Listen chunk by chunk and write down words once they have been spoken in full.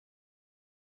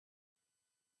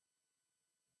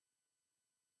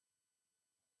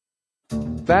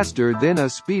Faster than a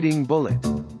speeding bullet.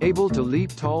 Able to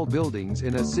leap tall buildings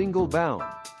in a single bound.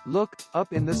 Look,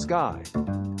 up in the sky.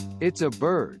 It's a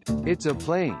bird. It's a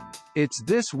plane. It's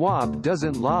This WAP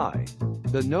Doesn't Lie.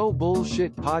 The No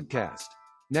Bullshit Podcast.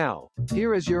 Now,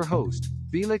 here is your host,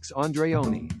 Felix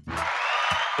Andreoni.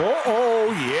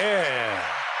 Oh, yeah.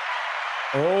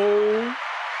 Oh,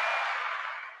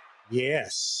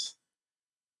 yes.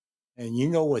 And you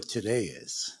know what today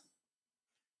is.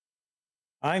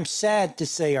 I'm sad to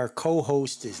say our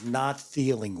co-host is not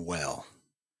feeling well.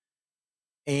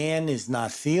 Anne is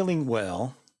not feeling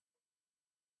well.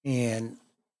 And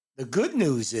the good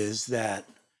news is that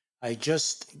I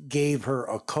just gave her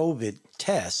a COVID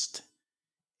test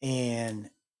and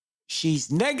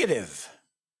she's negative.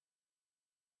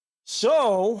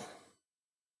 So,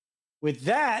 with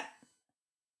that,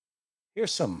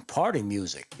 here's some party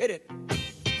music. Hit it.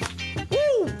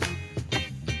 Woo!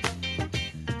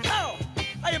 Oh,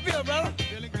 how you feel, brother?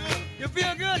 Feeling good. You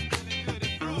feel good? Feeling good.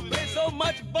 Improving. Ain't so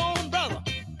much bone, brother.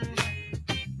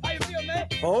 How you feel, man?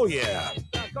 Oh, yeah.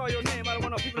 I call your name. I don't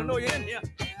want no people to know you're in here.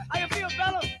 How you feel,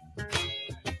 brother?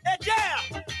 Hey, yeah.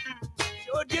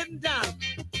 Sure getting down.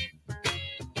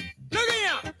 Look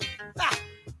at him. Ah.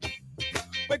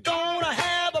 We're gonna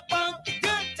have a funky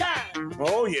good time.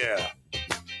 Oh, yeah.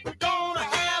 We're gonna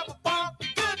have a funky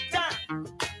good time.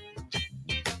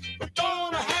 We're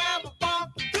gonna have a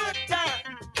funky good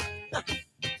time.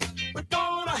 We're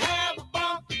gonna have a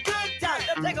funky good time.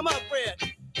 Let's take 'em up, Fred.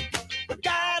 We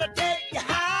gotta take you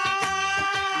high.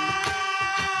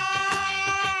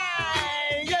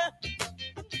 Yeah.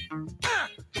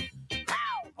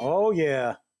 Oh,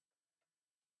 yeah.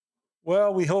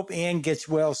 Well, we hope Ann gets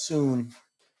well soon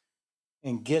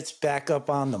and gets back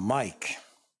up on the mic.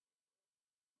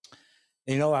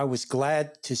 You know, I was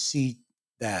glad to see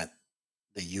that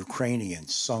the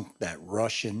Ukrainians sunk that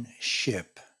Russian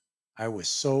ship. I was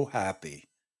so happy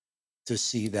to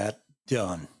see that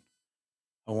done.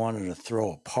 I wanted to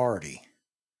throw a party.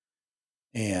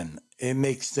 And it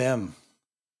makes them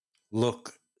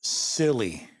look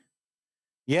silly.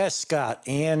 Yes, Scott,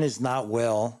 Ann is not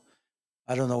well.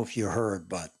 I don't know if you heard,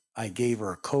 but I gave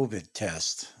her a COVID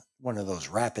test, one of those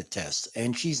rapid tests,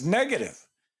 and she's negative.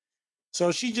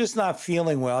 So she's just not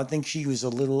feeling well. I think she was a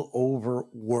little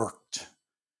overworked.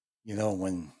 You know,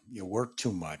 when you work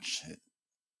too much,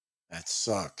 that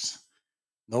sucks.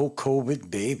 No COVID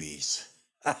babies.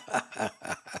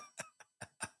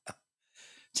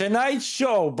 Tonight's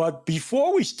show, but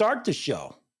before we start the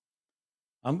show,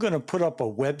 I'm going to put up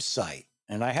a website,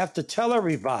 and I have to tell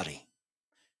everybody,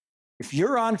 if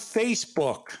you're on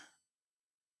Facebook,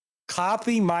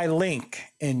 copy my link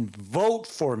and vote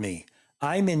for me.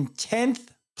 I'm in 10th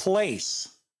place.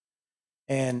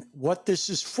 And what this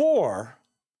is for,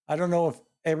 I don't know if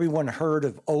everyone heard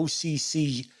of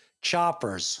OCC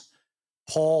Choppers,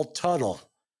 Paul Tuttle,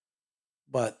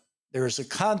 but there's a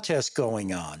contest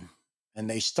going on, and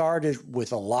they started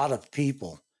with a lot of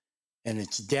people, and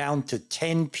it's down to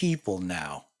 10 people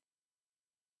now.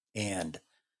 And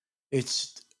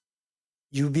it's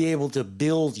you'll be able to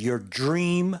build your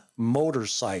dream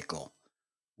motorcycle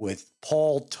with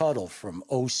Paul Tuttle from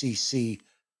OCC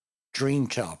Dream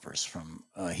Choppers.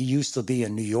 He used to be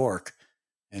in New York,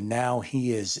 and now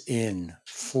he is in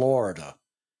Florida.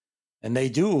 And they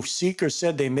do. Seeker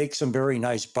said they make some very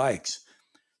nice bikes.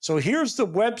 So here's the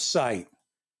website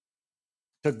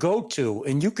to go to,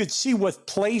 and you could see what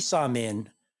place I'm in.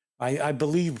 I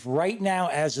believe right now,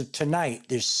 as of tonight,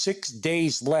 there's 6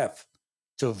 days left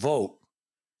to vote.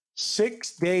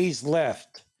 6 days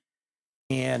left,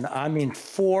 and I'm in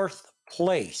 4th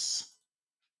place.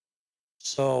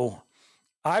 So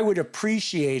I would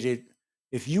appreciate it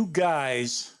if you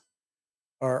guys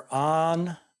are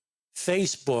on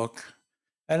Facebook,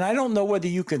 and I don't know whether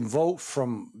you can vote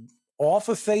from off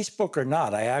of Facebook or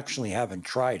not. I actually haven't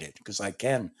tried it because I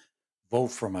can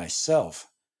vote for myself.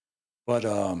 But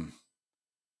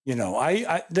you know,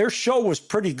 I their show was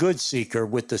pretty good, Seeker,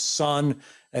 with the son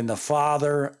and the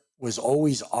father was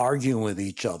always arguing with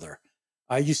each other.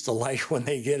 I used to like when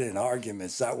they get in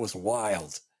arguments. That was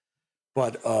wild.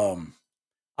 But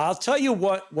I'll tell you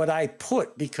what I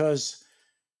put, because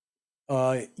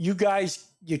you guys,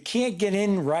 you can't get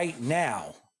in right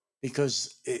now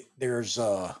because there's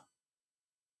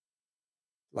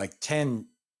like 10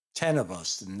 of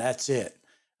us, and that's it.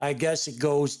 I guess it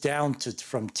goes down to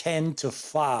from 10 to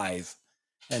 5,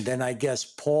 and then I guess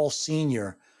Paul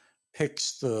Sr.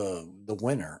 picks the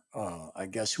winner. I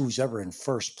guess who's ever in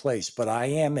first place, but I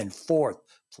am in 4th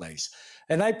place.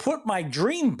 And I put my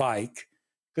dream bike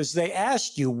because they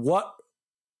asked you, what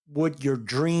would your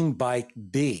dream bike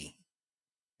be?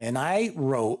 And I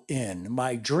wrote in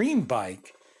my dream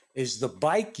bike is the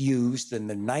bike used in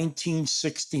the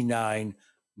 1969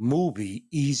 movie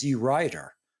Easy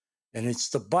Rider. And it's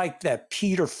the bike that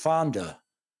Peter Fonda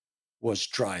was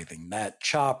driving, that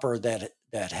chopper that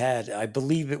had, I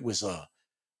believe it was I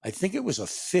think it was a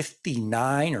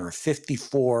 59 or a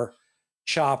 54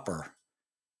 chopper.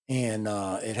 And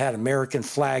it had American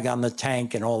flag on the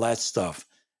tank and all that stuff.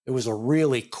 It was a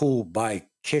really cool bike,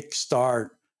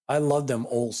 kickstart. I love them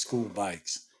old school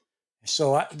bikes.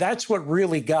 So that's what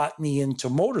really got me into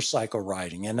motorcycle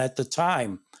riding. And at the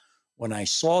time when I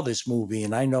saw this movie,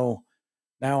 and I know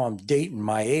now I'm dating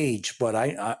my age, but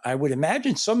I would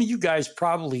imagine some of you guys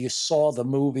probably saw the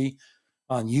movie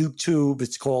on YouTube.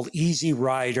 It's called Easy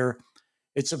Rider.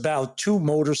 It's about two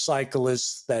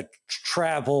motorcyclists that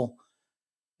travel,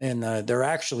 and they're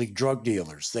actually drug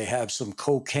dealers. They have some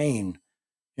cocaine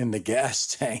in the gas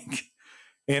tank.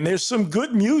 And there's some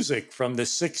good music from the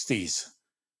 60s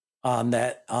on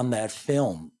that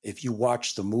film. If you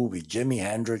watch the movie, Jimi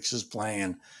Hendrix is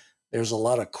playing. There's a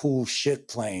lot of cool shit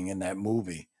playing in that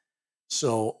movie.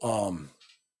 So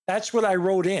that's what I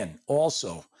wrote in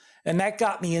also. And that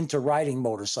got me into riding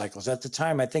motorcycles. At the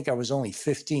time, I think I was only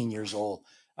 15 years old.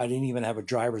 I didn't even have a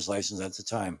driver's license at the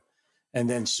time. And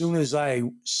then as soon as I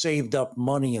saved up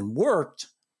money and worked,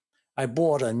 I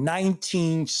bought a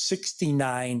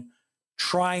 1969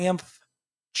 Triumph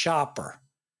chopper.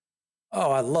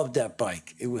 Oh, I loved that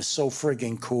bike. It was so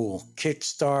friggin' cool.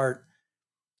 Kickstart,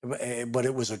 but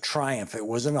it was a Triumph. It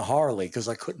wasn't a Harley because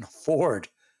I couldn't afford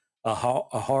a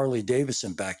Harley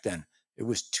Davidson back then. It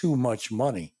was too much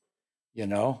money, you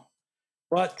know.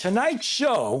 But tonight's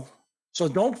show, so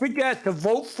don't forget to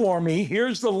vote for me.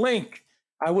 Here's the link.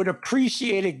 I would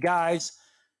appreciate it, guys.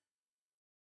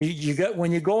 You got,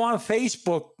 when you go on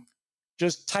Facebook,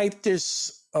 just type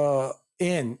this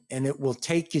in, and it will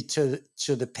take you to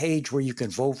the page where you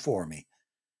can vote for me.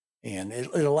 And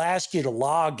it'll ask you to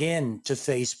log in to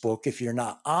Facebook if you're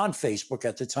not on Facebook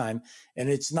at the time. And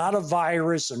it's not a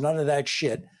virus or none of that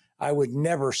shit. I would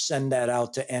never send that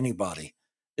out to anybody.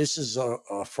 This is a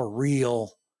for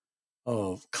real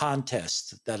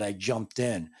contest that I jumped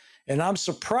in. And I'm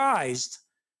surprised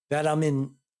that I'm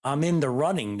in the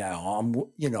running now.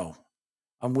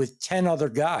 I'm with 10 other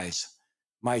guys,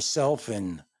 myself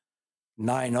and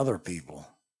 9 other people.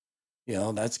 You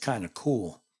know, that's kind of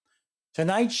cool.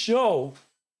 Tonight's show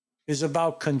is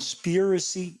about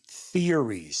conspiracy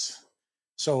theories.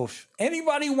 So if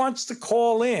anybody wants to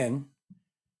call in,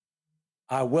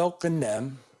 I welcome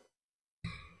them.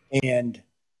 And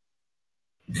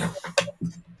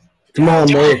come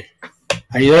on, boy.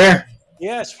 Are you there?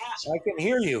 Yes, I can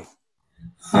hear you.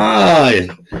 Ah,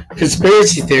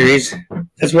 conspiracy theories.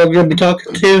 That's what we're going to be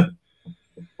talking to.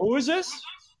 Who is this?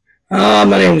 My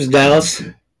name is Dallas.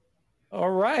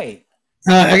 All right.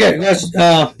 I got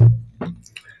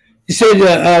you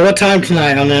said what time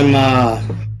tonight on them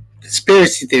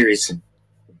conspiracy theories?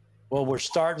 Well, we're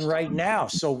starting right now.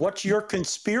 So what's your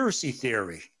conspiracy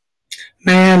theory?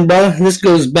 Man, bro, this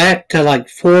goes back to like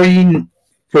 47.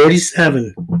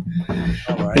 All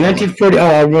right. In 1940,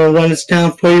 I'm going to run this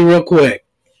down for you real quick.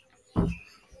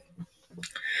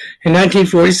 In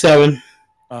 1947,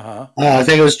 I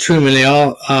think it was Truman. They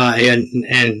all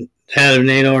and had a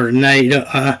NATO or night.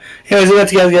 Anyways, we got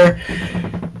together.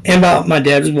 And about my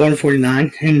dad was born in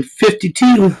 49. In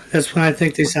 52, that's when I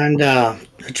think they signed a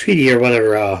treaty or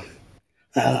whatever,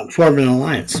 forming an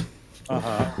alliance.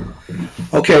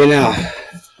 Okay, now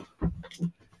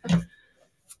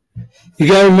you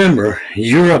got to remember,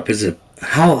 Europe is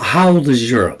how old is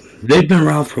Europe? They've been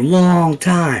around for a long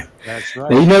time. That's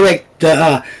right. You know, like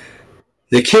the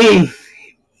king,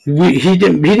 he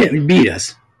didn't beat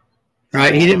us,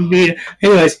 right? He didn't beat.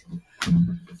 Anyways,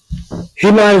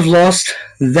 he might have lost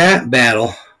that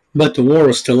battle, but the war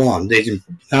was still on.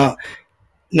 Now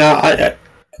I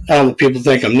people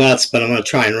think I'm nuts, but I'm going to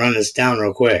try and run this down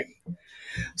real quick.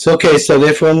 So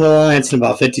they formed the alliance in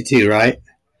about 52, right?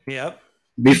 Yep.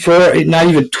 Before, not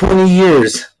even 20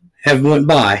 years have went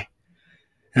by,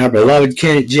 and our beloved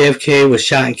JFK was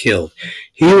shot and killed.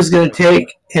 He was going to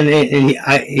take, and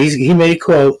he made a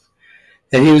quote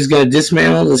that he was going to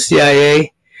dismantle the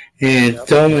CIA and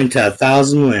throw them into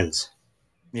 1,000 winds.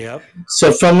 Yep.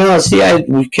 So from now, the CIA,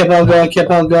 we kept on going,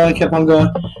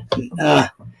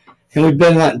 and we've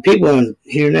been letting people in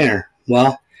here and there.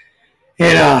 Well,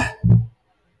 in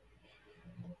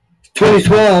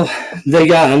 2012, they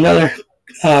got another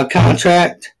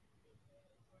contract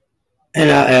and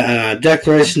a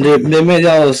declaration. They made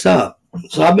all this up.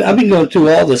 So I've been going through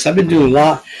all this. I've been doing a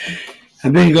lot.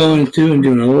 I've been going through and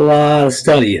doing a lot of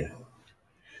studying.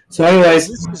 So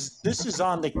anyways. This is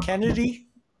on the Kennedy?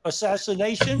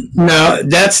 assassination? No,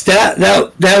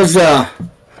 that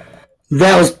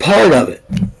was part of it.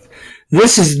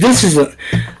 This is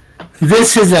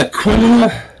a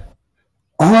criminal,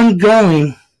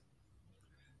 ongoing.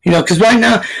 You know, because right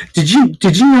now, did you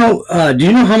know? Do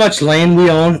you know how much land we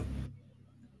own?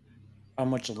 How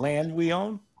much land we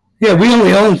own? Yeah, we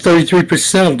only own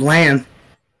 33% of land.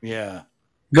 Yeah.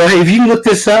 Go ahead, if you can look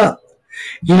this up.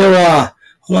 You know,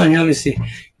 hold on, let me see.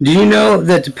 Do you know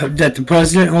that the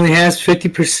president only has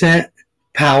 50%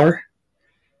 power?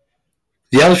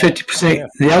 The other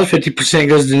 50%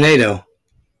 goes to NATO.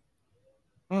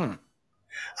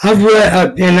 I've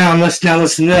read, and now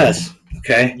listen to this.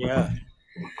 Okay. Yeah.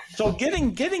 So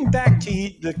getting back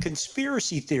to the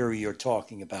conspiracy theory you're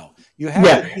talking about, you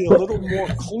have to be a little more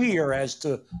clear as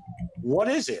to what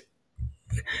is it.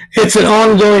 It's an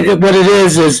ongoing. What it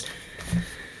is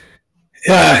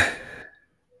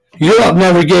Europe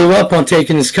never gave up on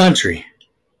taking this country,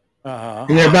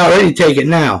 and they're about ready to take it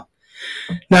now.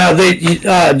 Now, do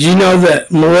you know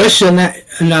that militia?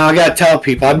 Now, I gotta tell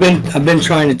people. I've been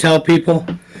trying to tell people,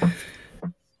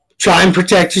 try and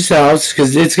protect yourselves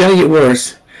because it's gonna get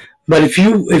worse. But if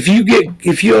you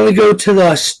only go to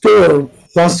the store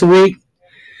once a week,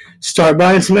 start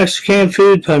buying some extra canned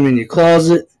food, put them in your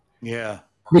closet. Yeah.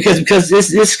 Because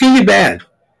it's gonna get bad.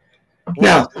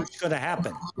 Now, what's going to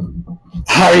happen?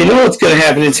 How do you know what's going to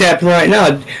happen? It's happening right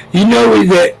now. You know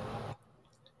that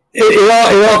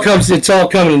it's all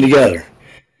coming together.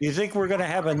 You think we're going to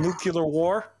have a nuclear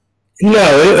war? No,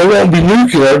 it won't be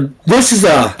nuclear. This is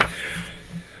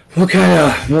what kind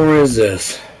of war is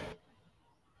this?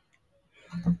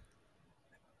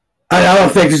 I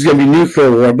don't think there's going to be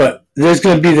nuclear war, but there's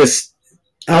going to be this.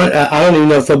 I don't even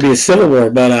know if there'll be a civil war,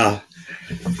 but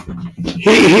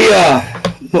he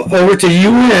over to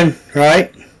UN,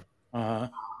 right?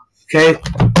 Okay.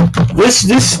 This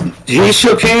he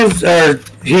shook hands, or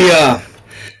he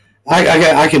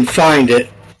I can find it.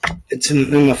 It's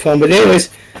in my phone, but anyways,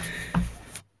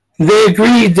 they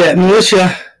agreed that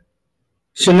militia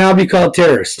should now be called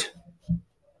terrorist.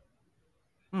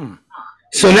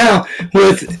 So now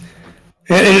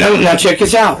and now check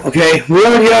this out, okay? We're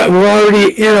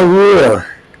already in a war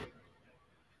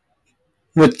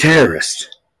with terrorists.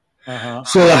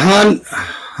 So the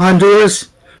Honduras,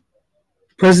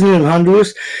 president of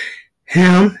Honduras,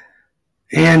 him,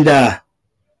 and I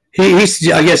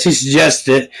guess he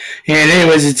suggested it. And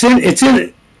anyways, it's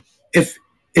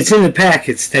in the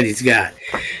packets that he's got.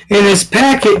 In his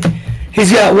packet,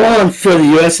 he's got one for the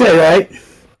USA, right?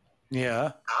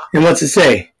 Yeah. And what's it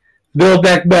say? Build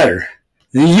Back Better.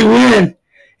 The UN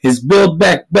is Build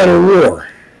Back Better War.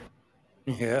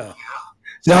 Yeah.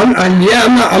 No, I'm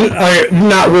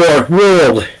not war.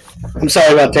 World. I'm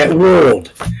sorry about that.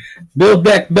 World. Build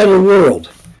Back Better World.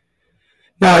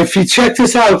 Now, if you check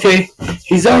this out, okay,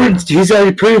 he's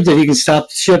already proved that he can stop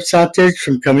the ships out there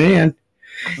from coming in.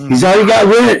 He's already got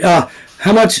rid of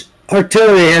how much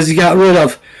artillery has he got rid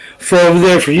of for over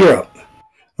there for Europe?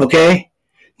 Okay.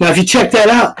 Now, if you check that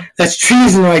out, that's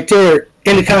treason right there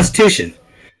in the Constitution.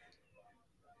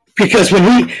 Because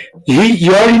when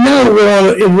you already know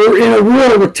we're in a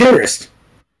war with terrorists.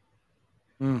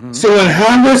 So when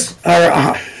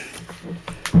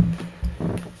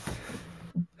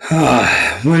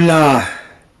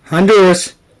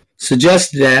Honduras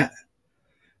suggested that,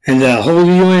 and the whole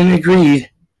UN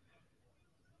agreed,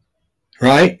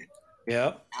 right?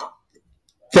 Yep.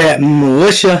 That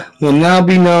militia will now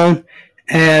be known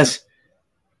as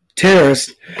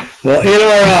terrorists. Well,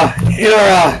 in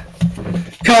our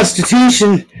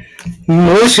Constitution,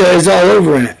 militia is all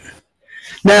over in it.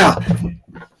 Now,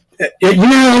 you know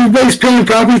how everybody's paying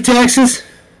property taxes?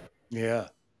 Yeah.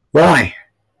 Why?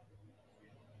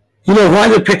 You know why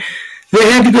they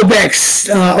had to go back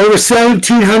over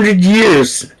 1,700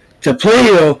 years to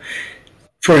Plato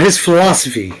for his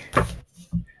philosophy.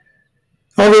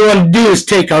 All they want to do is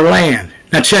take our land.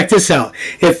 Now check this out.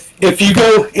 If you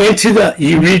go into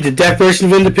you read the Declaration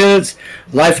of Independence,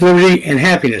 life, liberty, and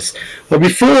happiness. Well,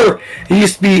 before it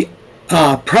used to be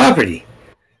property,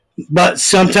 but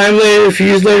sometime later, a few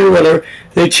years later, whatever,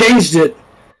 they changed it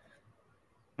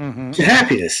to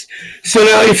happiness. So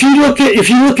now, if you look in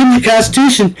the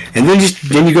Constitution, and then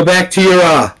you go back to your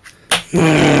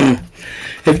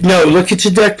look at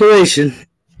your Declaration,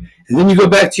 and then you go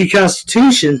back to your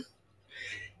Constitution.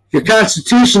 Your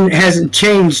Constitution hasn't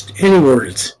changed any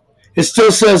words. It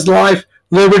still says life,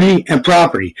 liberty, and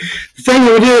property. The thing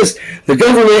of it is, the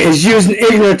government is using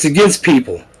ignorance against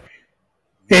people.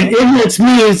 And ignorance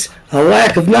means a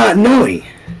lack of not knowing.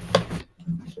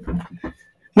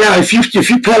 Now, if you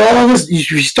put all this,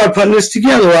 you start putting this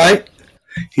together, right?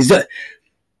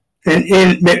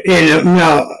 and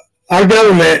now our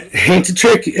government ain't the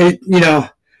trick,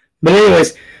 But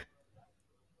anyways,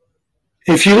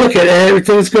 if you look at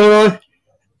everything that's going on,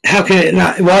 how can it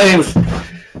not? Well,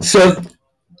 so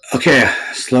okay,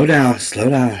 slow down.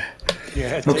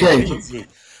 Yeah. Okay. Easy.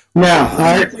 Now,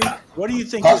 What do you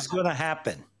think is going to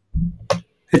happen?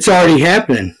 it's already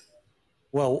happening.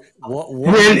 Well, what?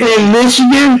 In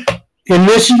Michigan,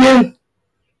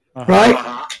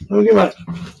 right? Let me get my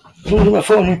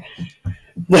phone here.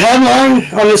 The headline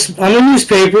on the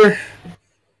newspaper,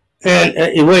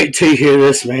 and you wait till you hear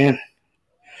this, man.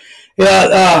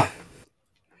 Yeah.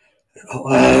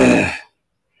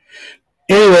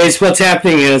 Anyways, what's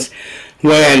happening is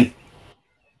when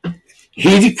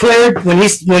he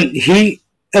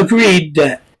agreed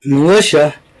that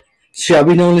militia shall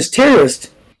be known as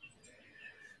terrorists.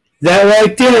 That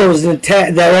right there was an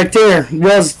attack. That right there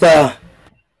was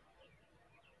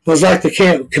like the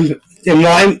camp. In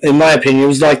my opinion, it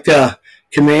was like the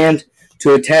command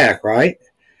to attack. Right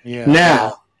Yeah.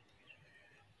 now,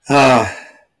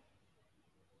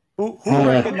 who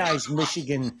recognized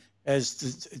Michigan as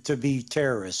to be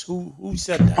terrorists? Who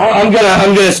said that? I'm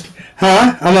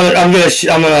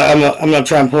gonna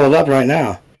try and pull it up right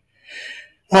now.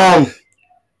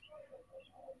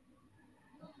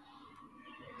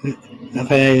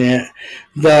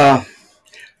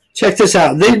 Check this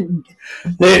out.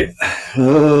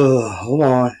 Hold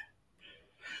on.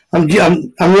 I'm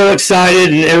real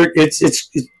excited, and it's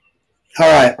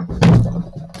all right.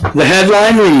 The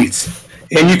headline reads,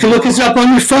 and you can look this up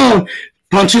on your phone.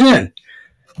 Punch it in.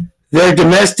 They're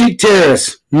domestic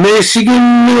terrorists,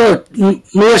 Michigan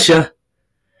militia,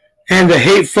 and the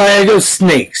hate flag of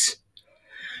snakes.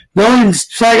 The only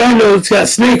flag I know that's got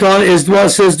snake on it is the one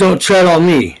that says "Don't tread on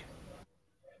me."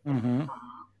 Mm-hmm.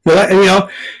 But,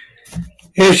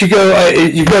 if you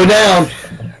go down,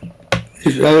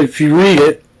 if you read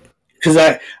it, because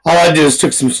all I did is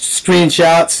took some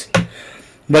screenshots.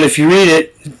 But if you read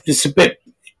it, it's a bit.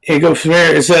 It goes from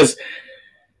there. It says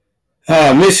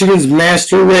Michigan's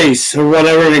master race or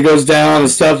whatever, and it goes down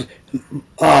and stuff.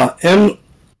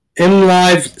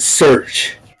 MLive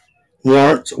search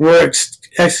warrants were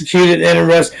executed and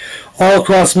arrested all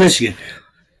across Michigan.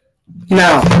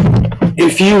 Now,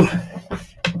 if you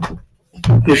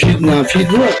look,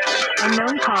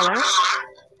 Unknown caller.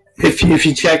 if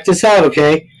you check this out,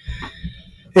 okay,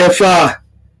 I'm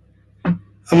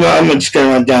just gonna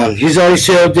run down. He's already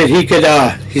showed that he could.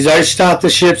 He's already stopped the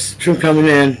ships from coming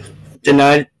in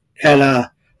tonight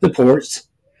at the ports.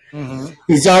 Mm-hmm.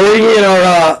 He's already in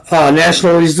our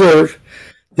National Reserve.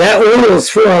 That oil is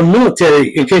for our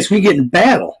military in case we get in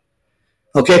battle.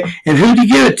 Okay, and who do you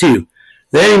give it to?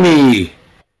 The enemy.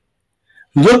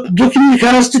 Look in the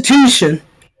Constitution,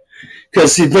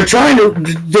 because they're trying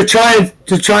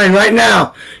right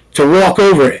now to walk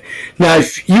over it. Now,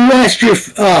 if you ask your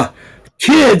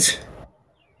kids,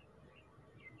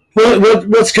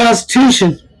 what's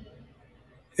Constitution?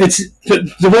 It's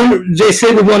the one they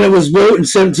say the one that was wrote in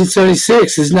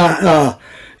 1776 is not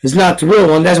the real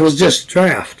one. That was just a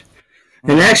draft,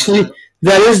 and actually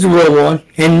that is the real one,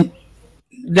 and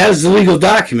that is the legal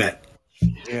document.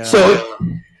 Yeah. So,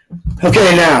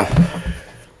 okay, now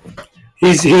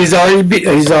he's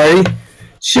already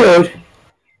showed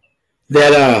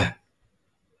that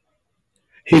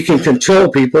he can control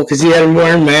people because he had them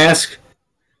wearing masks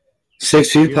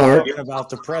 6 feet apart. You're talking about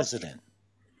the president.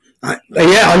 I'm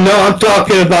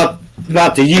talking about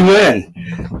the UN.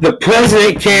 The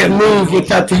president can't move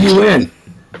without the UN.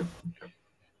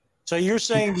 So you're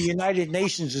saying the United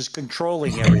Nations is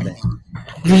controlling everything?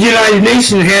 The United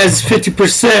Nations has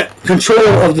 50% control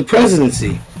of the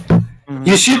presidency. Mm-hmm.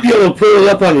 You should be able to pull it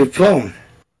up on your phone.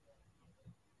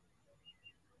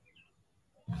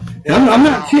 I'm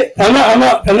not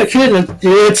kidding.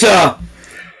 It's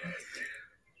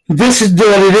this is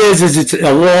what it is it's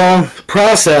a long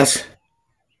process.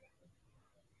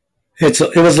 It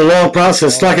was a long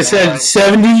process. Like I said,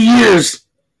 70 years.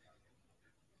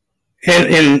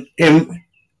 And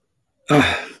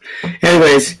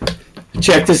anyways,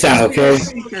 check this out, okay?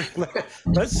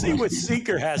 Let's see what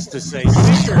Seeker has to say.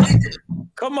 Seeker,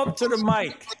 come up to the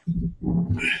mic.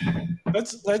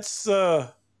 Let's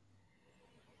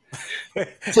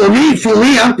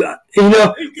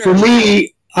For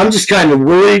me, I'm just kind of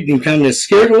worried and kind of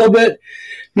scared a little bit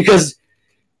because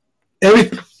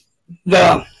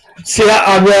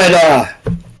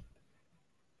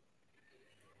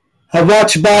I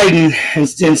watched Biden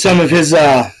and some of his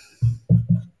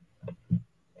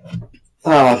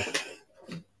what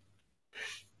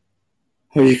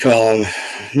do you call them?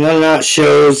 Not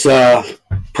shows,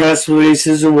 press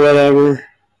releases or whatever.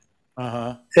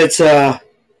 Uh-huh. It's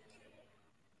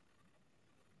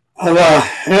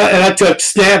And I took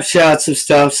snapshots of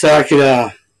stuff so I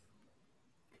could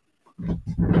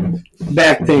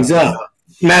back things up.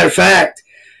 Matter of fact,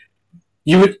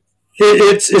 you would.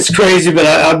 It's crazy, but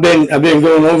I've been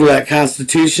going over that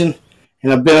Constitution,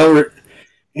 and I've been over it,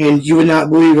 and you would not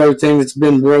believe everything that's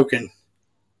been broken.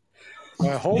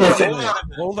 Hold on a minute.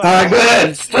 Hold on. All right, go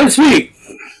ahead. Let's speak.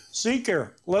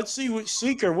 Seeker, let's see what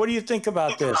Seeker. What do you think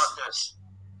about this?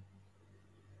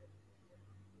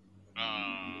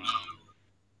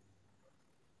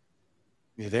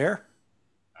 You there?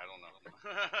 I don't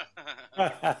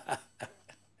know.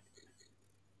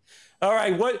 All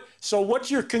right. What's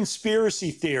your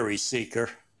conspiracy theory, Seeker?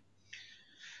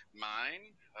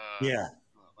 Mine? Yeah.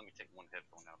 Let me take one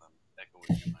headphone out. I'm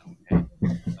echoing in my own head.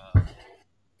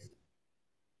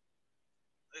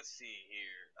 Let's see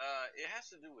here. It has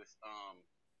to do with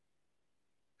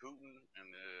Putin and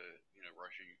the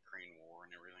Russia-Ukraine war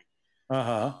and everything.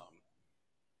 Uh-huh.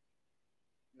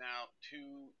 Now, to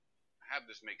have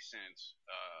this make sense,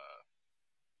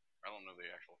 I don't know the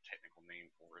actual technical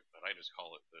name for it, but I just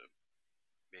call it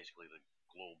basically the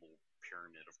global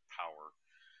pyramid of power.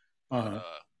 Uh-huh.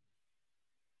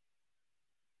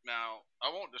 Now,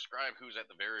 I won't describe who's at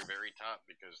the very, very top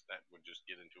because that would just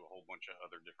get into a whole bunch of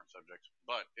other different subjects.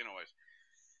 But, anyways,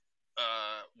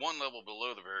 one level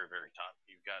below the very, very top,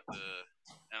 you've got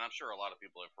and I'm sure a lot of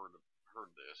people have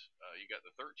heard this. You got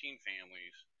the 13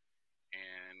 families,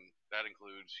 and that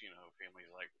includes, families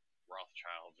like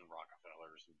Rothschilds and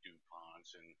Rockefellers and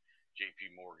DuPonts and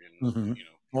J.P. Morgan, Mhm.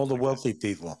 All the like wealthy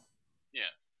people.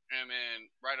 Yeah, and then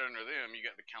right under them, you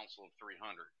got the Council of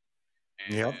 300,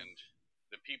 and Yep.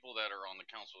 the people that are on the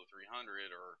Council of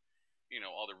 300 are,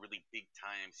 all the really big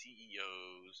time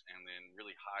CEOs, and then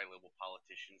really high level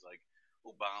politicians like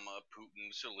Obama,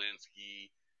 Putin,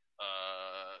 Zelensky,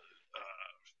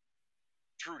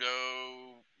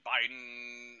 Trudeau,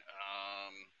 Biden,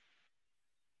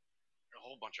 a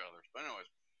whole bunch of others. But anyways,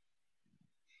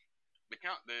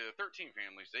 the 13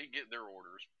 families, they get their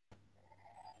orders.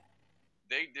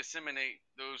 They disseminate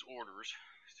those orders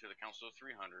to the Council of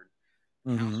 300.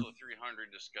 The Council of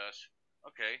 300 discuss,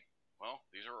 okay, well,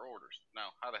 these are our orders.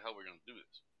 Now, how the hell are we going to do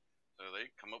this? So they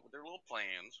come up with their little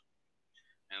plans,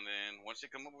 and then once they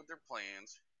come up with their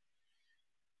plans,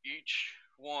 each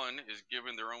one is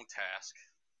given their own task.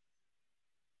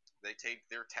 They take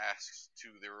their tasks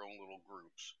to their own little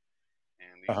groups,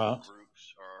 and these little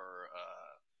groups are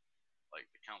like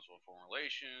the Council of Foreign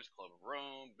Relations, Club of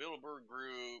Rome, Bilderberg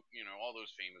Group, all those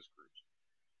famous groups.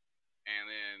 And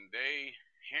then they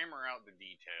hammer out the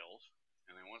details,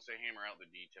 and then once they hammer out the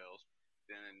details,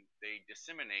 then they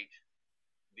disseminate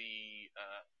the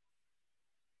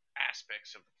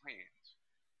aspects of the plans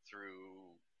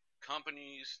through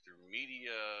companies, through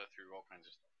media, through all kinds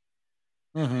of stuff.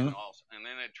 And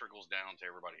then it trickles down to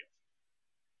everybody else.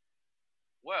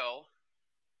 Well,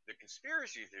 the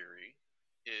conspiracy theory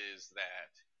is that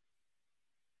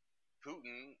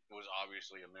Putin was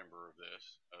obviously a member of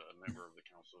this, a member of the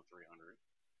Council of 300,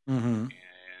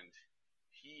 and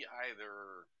he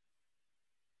either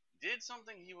did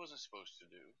something he wasn't supposed to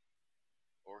do,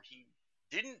 or he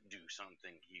didn't do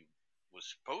something he was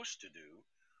supposed to do,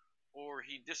 or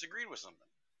he disagreed with something.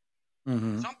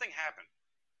 Something happened,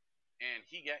 and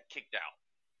he got kicked out.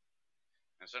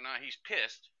 And so now he's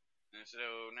pissed, and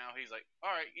so now he's like,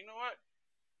 all right, you know what?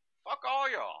 Fuck all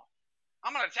y'all.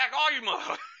 I'm going to attack all you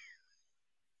motherfuckers.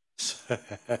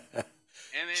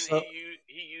 And then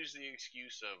he used the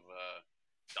excuse of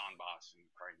Donbass and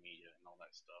Crimea and all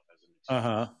that stuff as an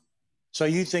excuse. So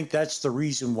you think that's the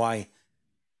reason why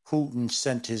Putin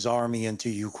sent his army into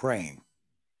Ukraine?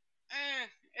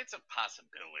 It's a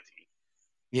possibility.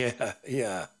 Yeah.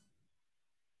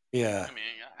 I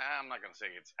mean, I'm not going to say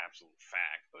it's absolute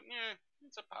fact, but yeah,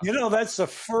 it's a possibility. That's the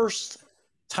first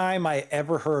time I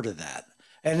ever heard of that.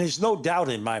 And there's no doubt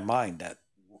in my mind that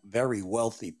very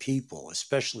wealthy people,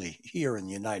 especially here in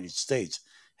the United States,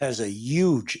 has a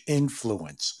huge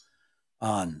influence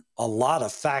on a lot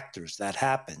of factors that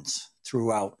happens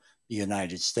throughout the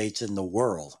United States and the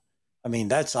world. I mean,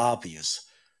 that's obvious.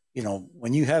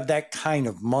 When you have that kind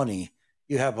of money,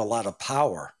 you have a lot of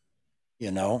power,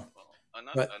 Well,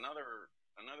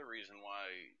 another reason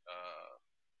why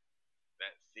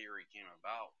that theory came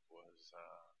about was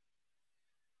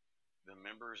the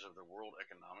members of the World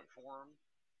Economic Forum.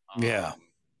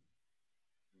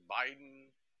 Biden,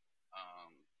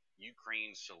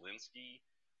 Ukraine, Zelensky,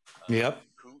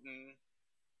 Putin,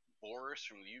 Boris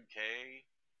from the UK.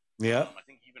 I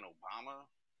think even Obama.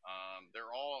 They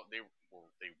were all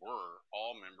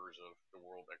members of the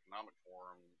World Economic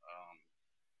Forum.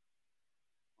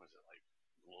 Was it like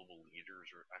Global Leaders,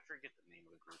 or I forget the name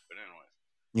of the group, but anyways,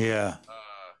 Yeah.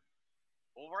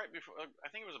 Well, right before, I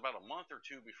think it was about a month or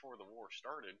two before the war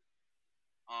started,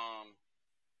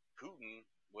 Putin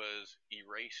was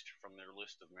erased from their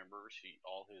list of members.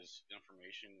 All his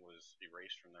information was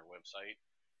erased from their website.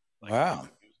 Like Wow.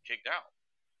 he was kicked out.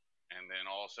 And then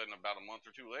all of a sudden, about a month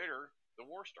or two later, the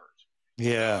war starts.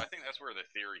 Yeah. So I think that's where the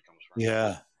theory comes from.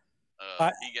 Yeah.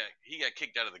 He got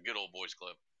kicked out of the good old boys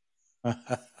club.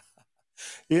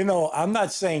 You know, I'm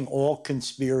not saying all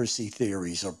conspiracy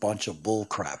theories are a bunch of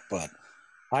bullcrap, but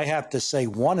I have to say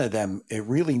one of them, it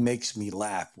really makes me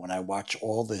laugh when I watch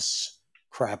all this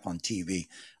crap on TV.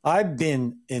 I've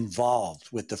been involved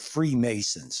with the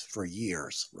Freemasons for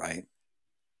years, right?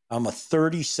 I'm a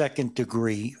 32nd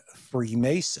degree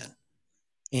Freemason.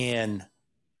 And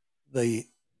the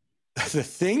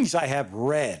things I have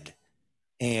read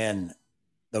and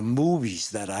the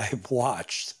movies that I've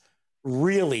watched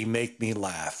really make me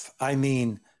laugh. I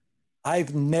mean,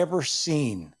 I've never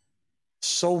seen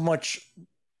so much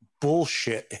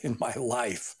bullshit in my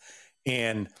life.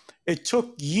 And it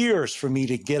took years for me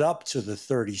to get up to the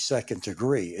 32nd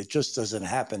degree. It just doesn't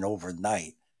happen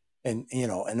overnight. And, you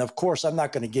know, and of course, I'm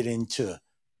not going to get into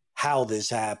how this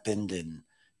happened. And,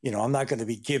 you know, I'm not going to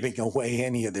be giving away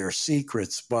any of their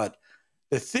secrets. But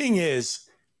the thing is,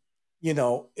 you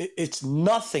know, it's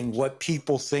nothing what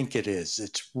people think it is.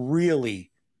 It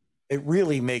really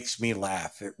makes me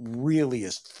laugh. It really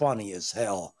is funny as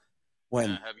hell. When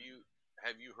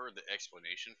have you heard the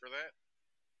explanation for that?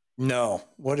 No,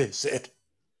 what is it?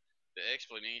 The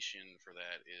explanation for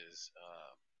that is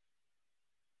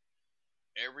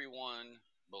everyone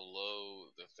below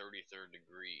the 33rd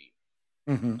degree,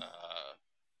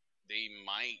 they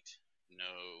might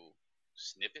know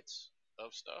snippets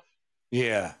of stuff.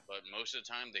 Yeah. But most of the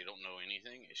time, they don't know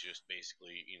anything. It's just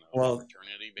basically, you know,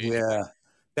 fraternity, basically. Yeah.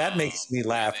 That makes me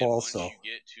laugh also. Once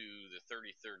you get to the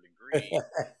 33rd degree,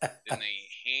 then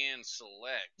they hand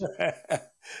select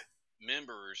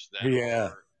members that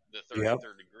are the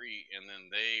 33rd degree, and then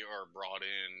they are brought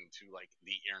in to like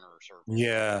the inner circle.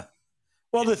 Yeah.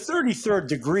 Well, the 33rd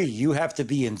degree, you have to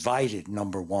be invited,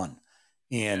 number one.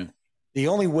 And the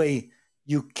only way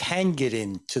you can get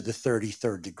into the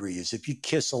 33rd degree is if you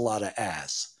kiss a lot of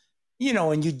ass, you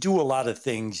know, and you do a lot of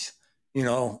things, you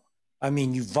know. I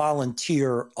mean, you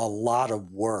volunteer a lot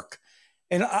of work.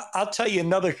 And I'll tell you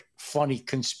another funny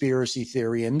conspiracy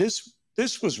theory. And this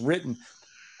was written.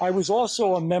 I was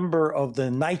also a member of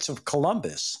the Knights of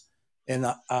Columbus in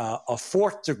a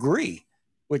 4th degree,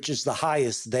 which is the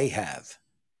highest they have.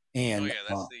 And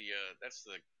that's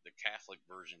the Catholic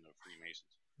version of Freemasons.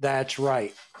 That's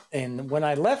right. And when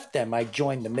I left them, I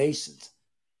joined the Masons.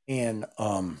 And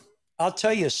I'll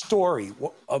tell you a story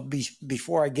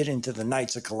before I get into the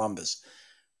Knights of Columbus.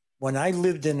 When I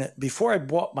lived before I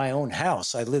bought my own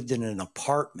house, I lived in an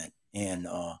apartment. And,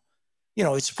 you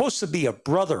know, it's supposed to be a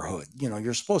brotherhood. You know,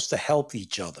 you're supposed to help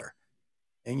each other,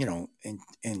 and, you know,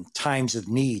 in times of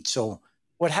need. So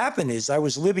what happened is I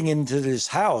was living into this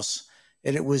house,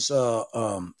 and it was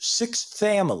 6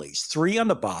 families, 3 on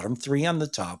the bottom, 3 on the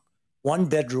top,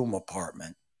 1-bedroom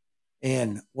apartment.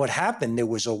 And what happened, there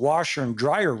was a washer and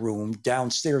dryer room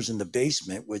downstairs in the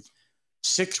basement with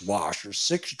 6 washers,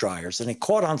 6 dryers, and it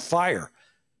caught on fire.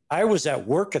 I was at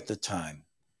work at the time,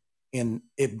 and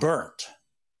it burnt.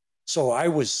 So I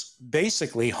was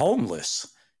basically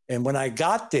homeless. And when I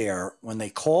got there, when they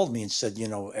called me and said, you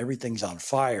know, everything's on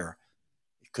fire,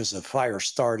 because the fire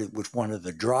started with one of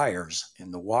the dryers in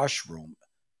the washroom.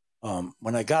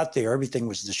 When I got there, everything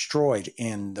was destroyed,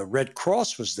 and the Red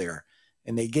Cross was there,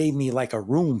 and they gave me like a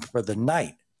room for the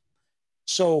night.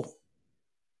 So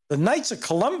the Knights of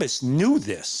Columbus knew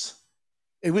this.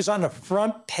 It was on the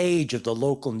front page of the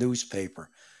local newspaper.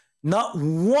 Not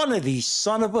one of these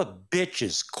son of a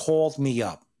bitches called me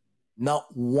up,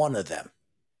 not one of them,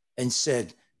 and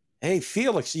said, hey,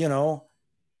 Felix, you know,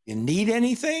 you need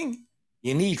anything?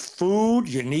 You need food?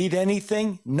 You need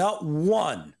anything? Not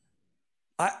one.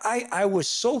 I was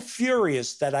so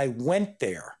furious that I went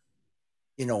there,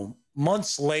 you know,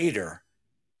 months later,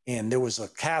 and there was a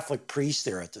Catholic priest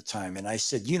there at the time. And I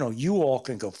said, you know, you all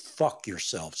can go fuck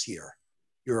yourselves here.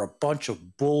 You're a bunch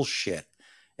of bullshit.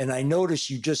 And I noticed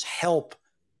you just help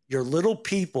your little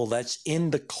people that's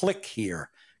in the clique here,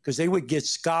 because they would get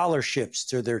scholarships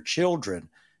to their children.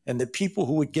 And the people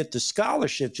who would get the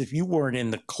scholarships, if you weren't in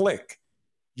the clique,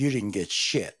 you didn't get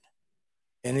shit.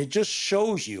 And it just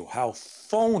shows you how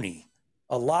phony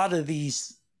a lot of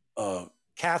these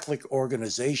Catholic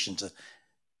organizations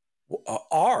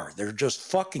are. They're just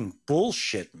fucking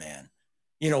bullshit, man.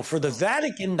 You know, for the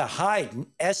Vatican to hide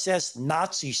SS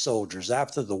Nazi soldiers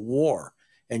after the war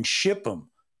and ship them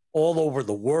all over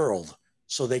the world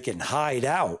so they can hide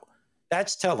out.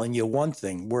 That's telling you one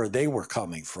thing, where they were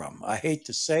coming from. I hate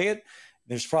to say it.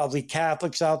 There's probably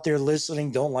Catholics out there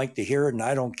listening, don't like to hear it, and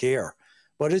I don't care.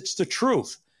 But it's the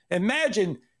truth.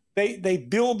 Imagine they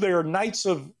build their Knights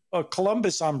of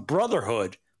Columbus on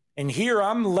brotherhood, and here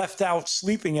I'm left out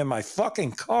sleeping in my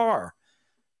fucking car,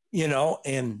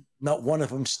 and not one of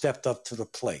them stepped up to the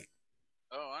plate.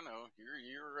 Oh, I know.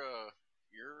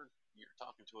 You're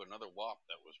talking to another WAP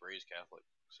that was raised Catholic.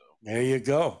 So there you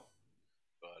go.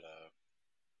 But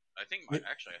I think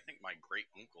my great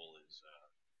uncle is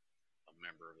a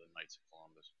member of the Knights of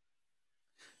Columbus.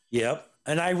 Yep.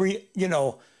 And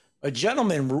a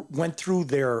gentleman went through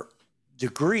their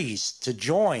degrees to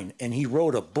join, and he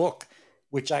wrote a book,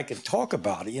 which I can talk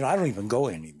about it. I don't even go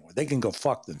anymore. They can go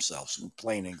fuck themselves in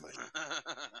plain English.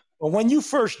 But when you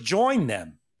first join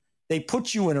them, they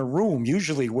put you in a room,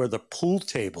 usually where the pool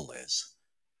table is.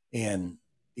 And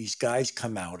these guys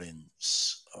come out in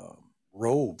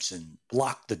robes and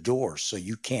block the door so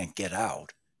you can't get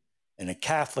out. And a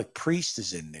Catholic priest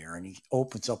is in there, and he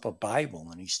opens up a Bible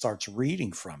and he starts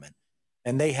reading from it.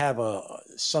 And they have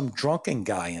some drunken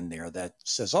guy in there that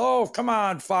says, "Oh, come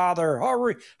on, Father,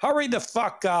 hurry the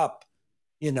fuck up,"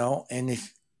 And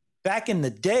if back in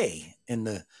the day,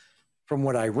 from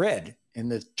what I read in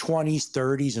the 20s,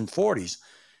 30s, and 40s,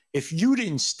 if you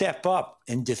didn't step up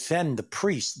and defend the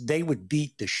priest, they would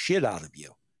beat the shit out of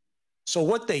you. So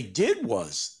what they did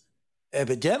was,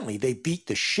 evidently, they beat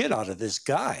the shit out of this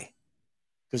guy,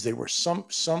 because there were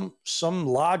some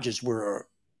lodges where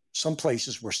some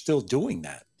places were still doing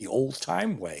that the old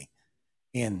time way.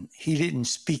 And he didn't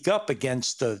speak up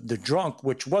against the drunk,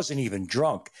 which wasn't even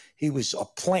drunk. He was a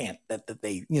plant that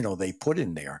they put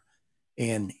in there.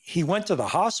 And he went to the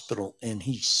hospital and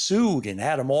he sued and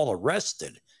had them all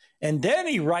arrested. And then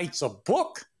he writes a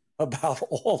book about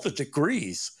all the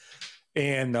degrees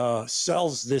and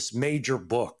sells this major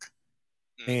book.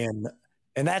 And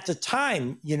at the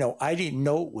time, I didn't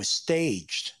know it was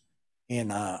staged.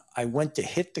 And I went to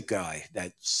hit the guy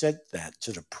that said that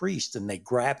to the priest, and they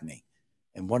grabbed me.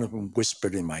 And one of them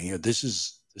whispered in my ear, this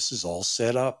is all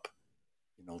set up.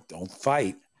 Don't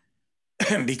fight.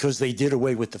 Because they did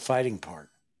away with the fighting part.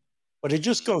 But it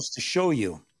just goes to show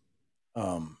you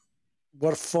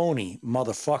what phony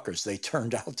motherfuckers they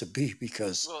turned out to be,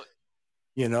 because,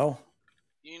 You know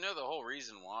the whole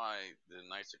reason why the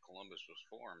Knights of Columbus was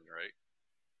formed, right?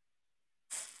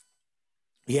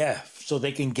 Yeah, so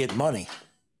they can get money.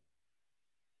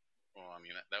 Well, I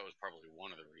mean, that was probably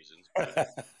one of the reasons. But,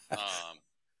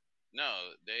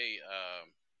 no,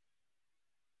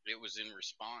 it was in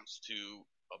response to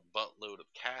a buttload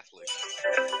of Catholics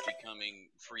becoming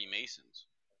Freemasons.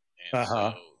 And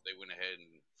so they went ahead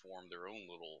and formed their own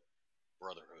little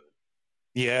brotherhood.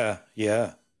 Yeah.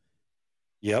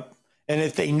 Yep. And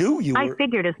if they knew you were... I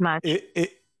figured as much.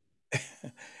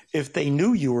 If they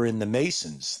knew you were in the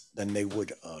Masons, then they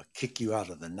would kick you out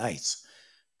of the Knights,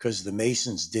 because the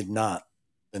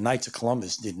Knights of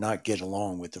Columbus did not get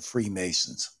along with the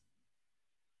Freemasons.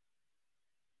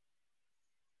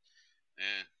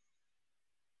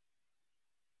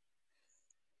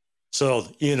 So,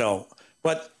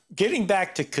 but getting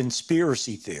back to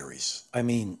conspiracy theories, I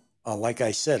mean, like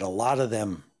I said, a lot of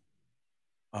them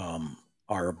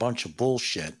are a bunch of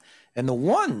bullshit. And the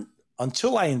one,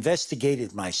 until I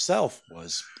investigated myself,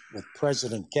 was with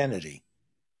President Kennedy.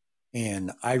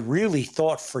 And I really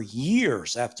thought for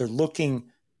years, after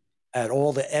looking at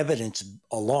all the evidence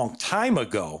a long time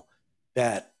ago,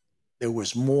 that there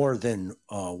was more than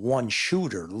one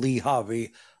shooter. Lee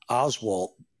Harvey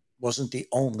Oswald wasn't the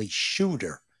only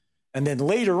shooter. And then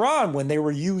later on, when they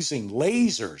were using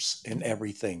lasers and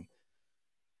everything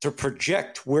to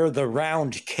project where the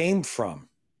round came from,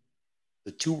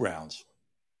 the 2 rounds,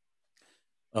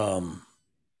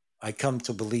 I come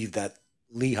to believe that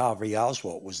Lee Harvey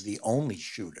Oswald was the only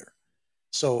shooter.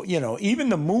 So, even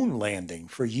the moon landing,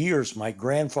 for years, my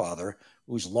grandfather,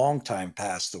 who's long time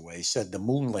passed away, said the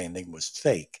moon landing was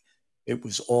fake. It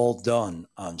was all done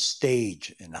on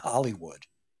stage in Hollywood.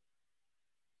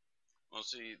 Well,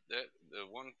 see, the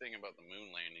one thing about the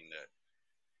moon landing that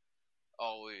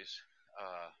always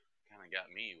kind of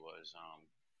got me was,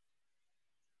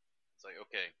 it's like,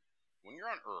 okay, when you're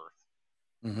on Earth,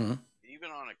 even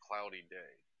on a cloudy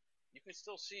day, you can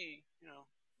still see, a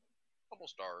couple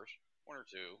stars, 1 or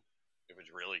 2, if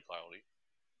it's really cloudy.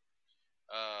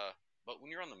 But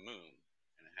when you're on the moon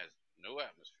and it has no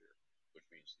atmosphere, which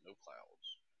means no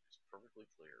clouds, it's perfectly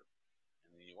clear,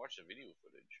 and then you watch the video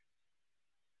footage,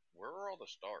 where are all the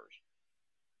stars?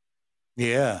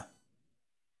 Yeah.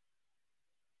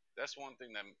 That's one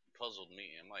thing that puzzled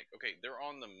me. I'm like, okay, they're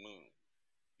on the moon.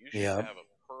 You should have a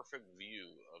perfect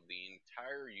view of the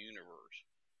entire universe.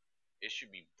 It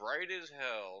should be bright as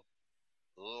hell,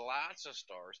 lots of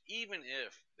stars, even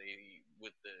if they,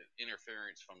 with the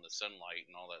interference from the sunlight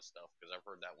and all that stuff, because I've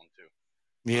heard that one too.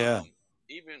 Yeah.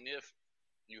 Even if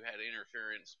you had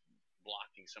interference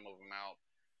blocking some of them out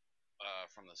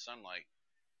from the sunlight,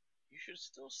 you should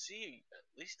still see at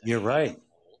least a You're right.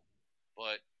 handful,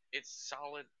 but it's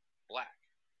solid black,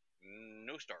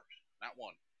 no stars, not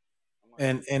one. I'm like,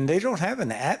 And they don't have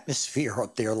an atmosphere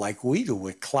up there like we do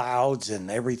with clouds and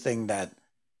everything that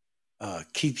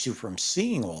keeps you from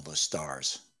seeing all the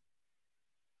stars.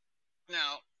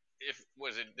 now,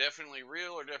 was it definitely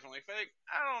real or definitely fake?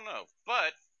 I don't know,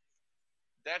 but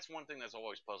that's one thing that's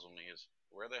always puzzled me is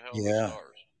where the hell are the Yeah.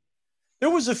 stars? There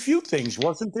was a few things,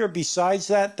 wasn't there, besides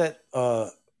that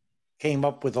came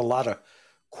up with a lot of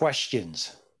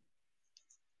questions.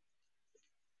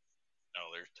 Oh,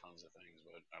 there's tons of things,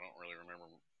 but I don't really remember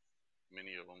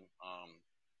many of them.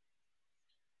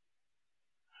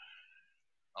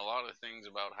 A lot of things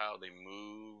about how they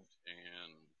moved,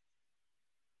 and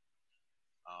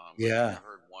I think Yeah. I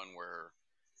heard one where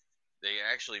they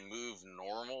actually moved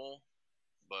normal,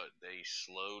 but they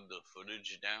slowed the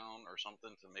footage down or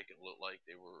something to make it look like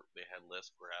they had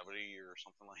less gravity or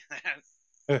something like that.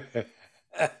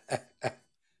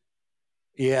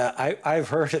 Yeah, I've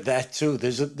heard of that too.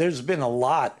 There's been a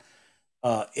lot,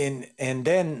 and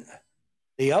then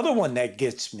the other one that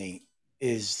gets me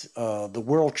is the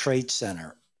World Trade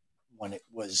Center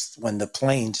when the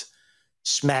planes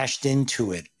smashed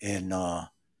into it, and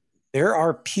there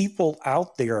are people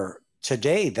out there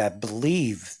today that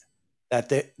believe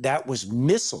that was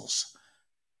missiles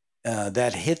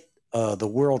that hit the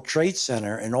World Trade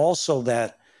Center, and also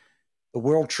that the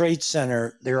World Trade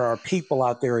Center, there are people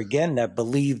out there again that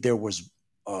believe there was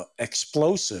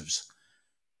explosives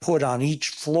put on each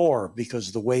floor because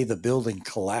of the way the building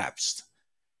collapsed.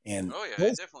 And Oh yeah,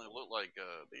 it definitely looked like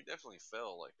they definitely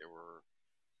fell like they were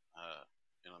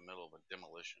in the middle of a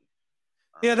demolition.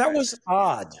 yeah, that was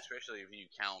odd. Especially if you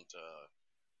count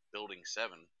Building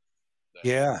 7. That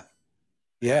Yeah,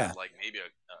 yeah, had like maybe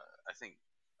I think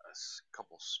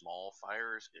couple small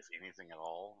fires, if anything at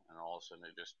all, and all of a sudden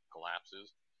it just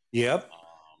collapses. yep.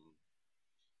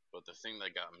 But the thing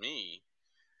that got me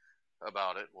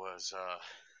about it was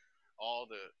all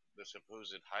the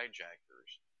supposed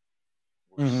hijackers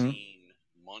were Hmm. seen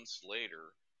months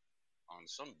later on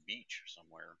some beach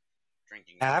somewhere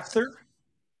drinking Mai After? Tais.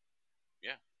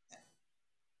 Yeah.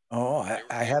 Oh,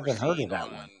 I haven't heard of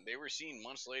that one. They were seen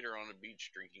months later on a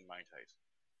beach drinking Mai Tais.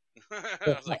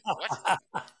 I was like, what?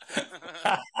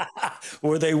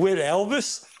 Were they with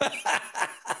Elvis?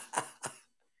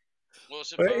 Well,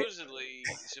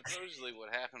 supposedly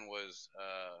what happened was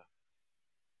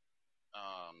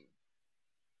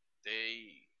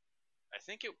they, I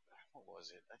think it, what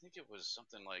was it? I think it was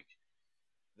something like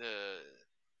the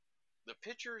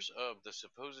pictures of the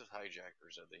supposed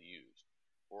hijackers that they used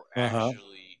were Uh-huh.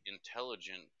 actually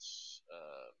intelligence,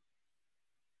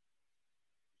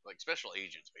 like special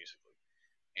agents, basically,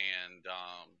 and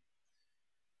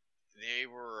they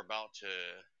were about to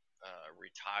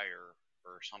retire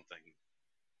or something,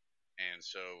 and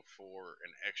so for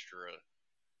an extra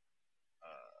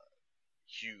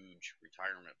huge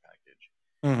retirement package,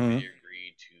 Hmm. they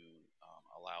agreed to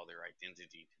allow their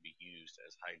identity to be used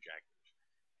as hijackers.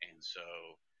 And so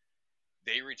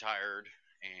they retired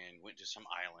and went to some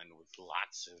island with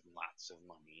lots and lots of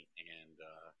money, and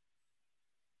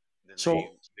then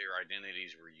So, their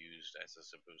identities were used as the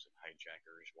supposed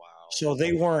hijackers. While so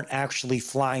they weren't actually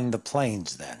flying the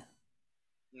planes then.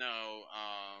 no,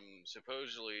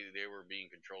 supposedly they were being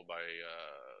controlled by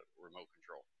remote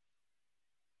control.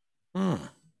 Hmm.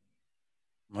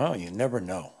 Well, you never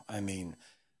know. I mean,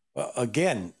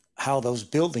 again, how those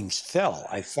buildings fell,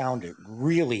 I found it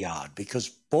really odd because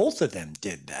both of them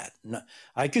did that.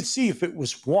 I could see if it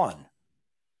was one,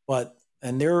 but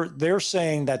and they're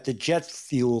saying that the jet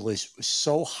fuel is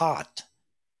so hot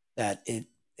that it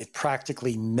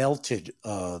practically melted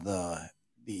the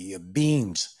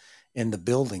beams in the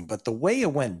building. But the way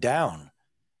it went down,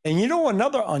 and you know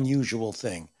another unusual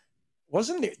thing,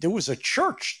 wasn't there? There was a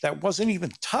church that wasn't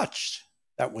even touched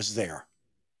that was there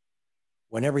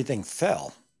when everything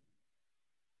fell.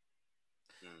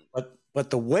 Hmm. But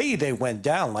the way they went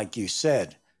down, like you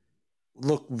said,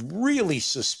 looked really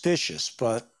suspicious.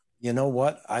 But you know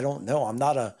what? I don't know. I'm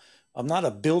not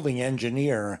a building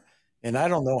engineer, and I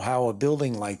don't know how a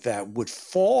building like that would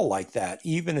fall like that,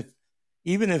 even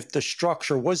if the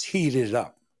structure was heated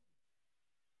up.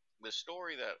 The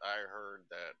story that I heard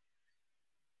that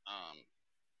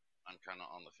I'm kind of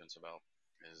on the fence about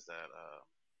is that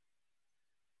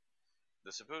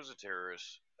the supposed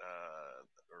terrorists,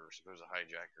 or supposed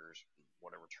hijackers,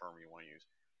 whatever term you want to use,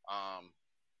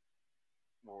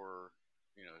 were,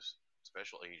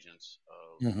 special agents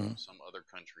of Mm-hmm. some other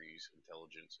country's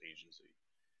intelligence agency,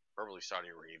 probably Saudi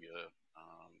Arabia.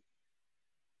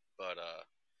 But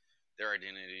their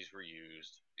identities were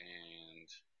used, and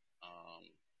um,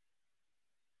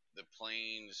 the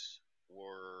planes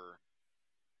were,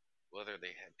 whether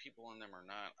they had people in them or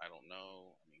not, I don't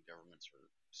know. I mean, governments are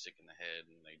sick in the head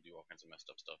and they do all kinds of messed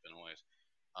up stuff, anyways.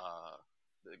 Uh,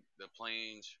 the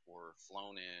planes were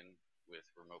flown in with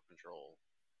remote control,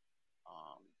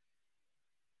 um,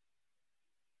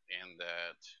 and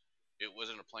that it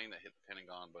wasn't a plane that hit the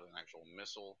Pentagon, but an actual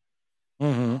missile.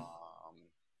 Mm-hmm.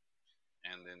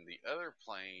 And then the other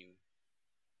plane,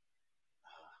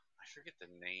 I forget the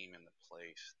name and the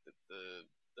place. The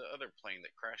other plane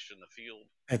that crashed in the field.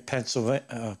 At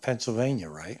Pennsylvania,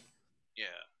 right? Yeah,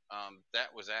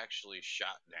 that was actually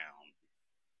shot down.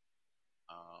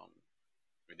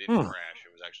 It didn't crash;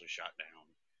 it was actually shot down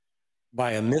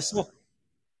By a missile.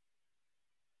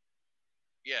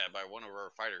 Yeah, by one of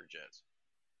our fighter jets.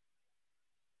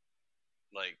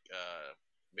 Like,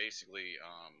 basically,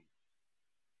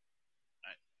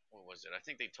 what was it? I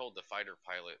think they told the fighter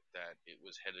pilot that it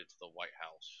was headed to the White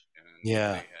House, and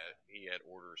Yeah. he had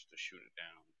orders to shoot it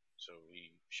down, so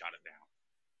he shot it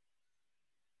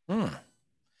down.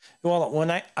 Well,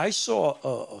 when I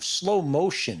saw a slow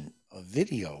motion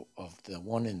video of the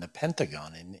one in the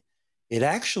Pentagon, and it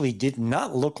actually did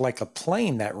not look like a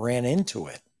plane that ran into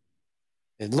it.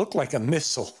 It looked like a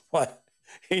missile, but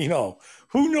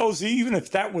who knows even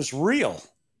if that was real?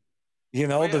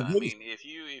 Well, yeah, I mean, if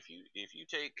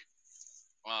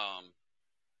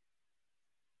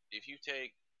you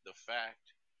take the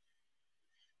fact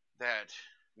that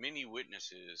many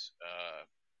witnesses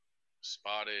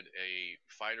spotted a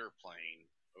fighter plane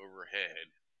overhead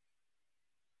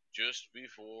just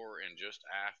before and just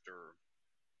after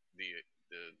the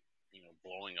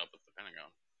blowing up at the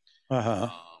Pentagon.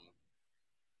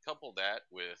 Couple that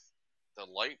with the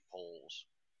light poles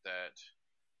that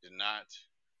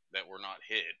were not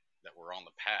hit, that were on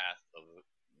the path of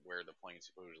where the plane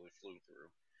supposedly flew through,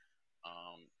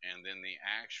 and then the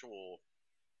actual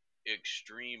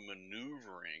extreme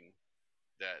maneuvering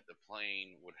that the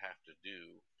plane would have to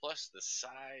do, plus the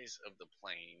size of the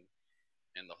plane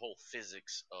and the whole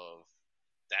physics of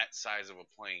that size of a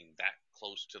plane that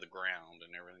close to the ground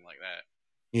and everything like that.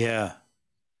 Yeah.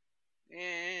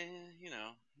 And,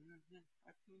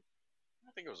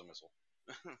 I think it was a missile.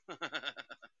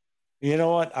 You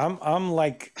know what? I'm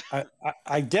like,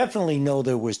 I definitely know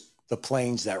there was the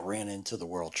planes that ran into the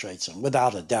World Trade Center,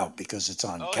 without a doubt, because it's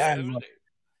on camera.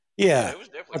 Yeah, it was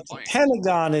definitely but the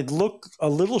Pentagon, it looked a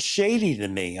little shady to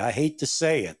me. I hate to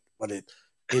say it, but it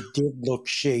did look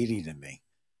shady to me.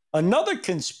 Another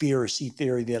conspiracy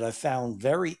theory that I found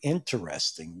very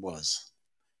interesting was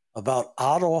about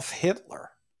Adolf Hitler.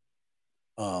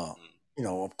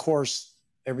 Of course,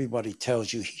 everybody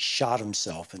tells you he shot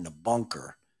himself in the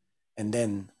bunker, and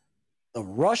then the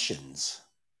Russians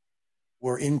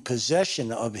were in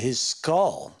possession of his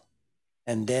skull.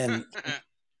 And then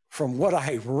from what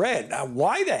I read,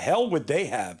 why the hell would they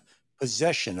have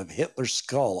possession of Hitler's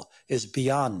skull is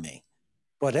beyond me.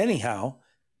 But anyhow,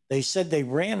 they said they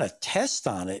ran a test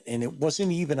on it, and it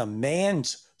wasn't even a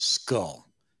man's skull.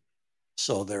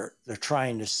 So they're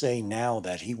trying to say now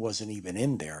that he wasn't even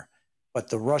in there, but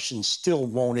the Russians still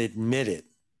won't admit it.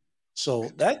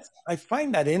 So I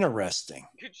find that interesting.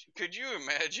 Could you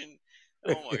imagine?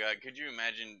 Oh my God! Could you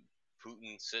imagine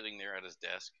Putin sitting there at his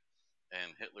desk,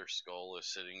 and Hitler's skull is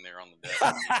sitting there on the desk?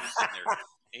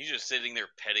 And he's just sitting there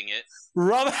petting it.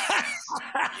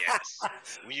 Yes.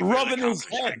 Rubbing his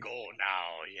head. Goal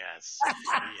now. Yes.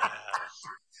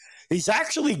 He's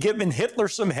actually giving Hitler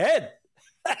some head.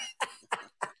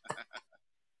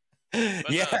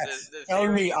 Yeah. Tell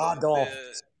me, Adolf.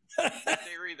 The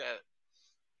theory that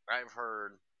I've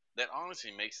heard that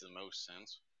honestly makes the most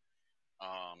sense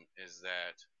is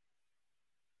that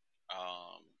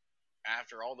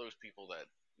after all those people that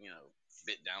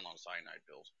bit down on cyanide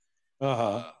pills,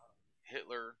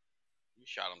 Hitler, he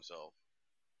shot himself,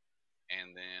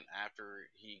 and then after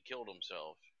he killed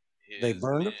himself,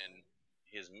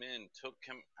 his men took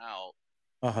him out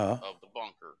of the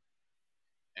bunker,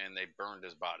 and they burned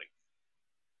his body.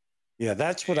 Yeah,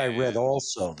 that's what I read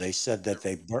also. They said that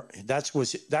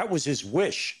that was his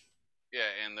wish. Yeah,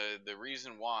 and the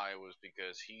reason why was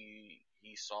because he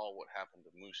saw what happened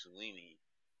to Mussolini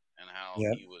and how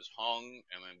he was hung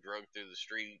and then dragged through the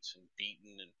streets and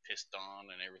beaten and pissed on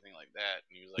and everything like that.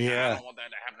 And he was like, I don't want that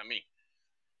to happen to me.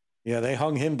 Yeah, they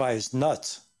hung him by his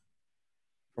nuts.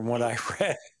 from what I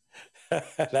read.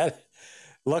 That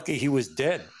lucky he was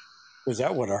dead, because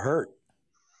that would have hurt.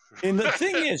 And the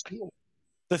thing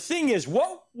is,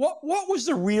 what was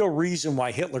the real reason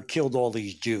why Hitler killed all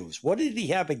these Jews? What did he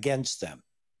have against them?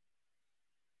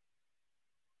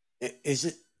 Is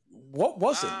it what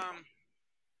was it?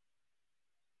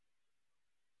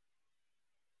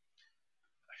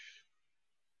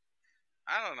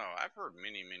 I don't know. I've heard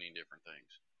many different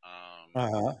things.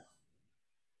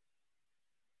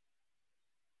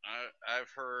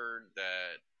 I've heard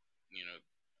that,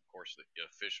 of course, the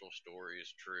official story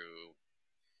is true,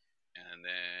 and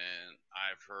then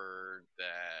I've heard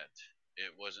that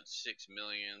it wasn't 6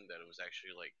 million; that it was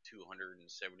actually like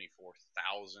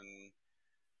 274,000.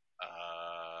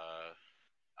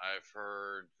 I've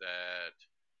heard that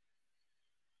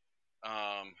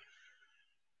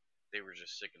they were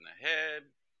just sick in the head.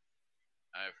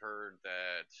 I've heard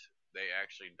that they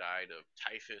actually died of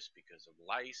typhus because of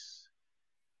lice.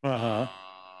 I've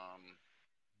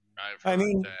heard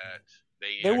that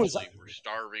they actually were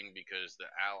starving because the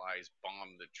Allies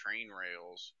bombed the train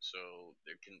rails, so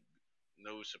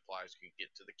no supplies could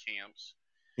get to the camps.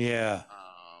 Yeah.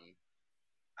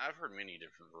 I've heard many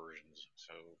different versions,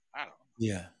 so I don't know.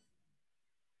 Yeah.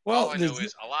 Well, all I know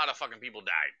is a lot of fucking people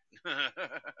died.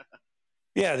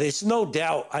 Yeah, there's no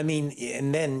doubt. I mean,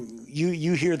 and then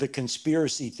you hear the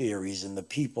conspiracy theories, and the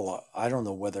people, I don't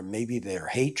know whether maybe their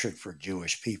hatred for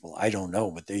Jewish people, I don't know,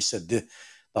 but they said the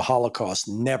Holocaust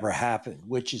never happened,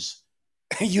 which is,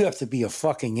 you have to be a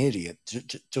fucking idiot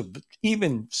to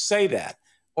even say that,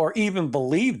 or even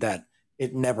believe that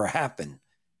it never happened,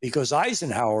 because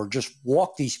Eisenhower just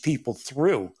walked these people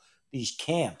through these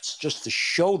camps just to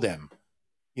show them,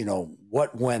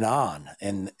 what went on,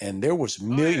 and there was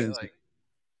millions.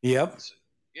 Yep.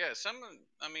 Yeah, some of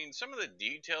the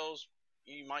details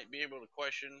you might be able to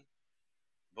question,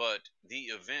 but the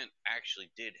event actually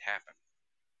did happen.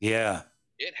 Yeah.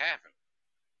 It happened.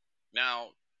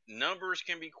 Now, numbers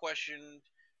can be questioned,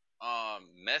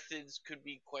 methods could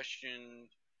be questioned,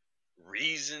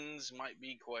 reasons might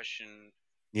be questioned.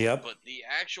 Yep. But the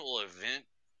actual event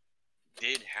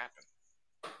did happen.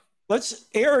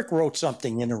 Eric wrote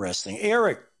something interesting.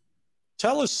 Eric,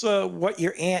 tell us what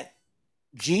your Aunt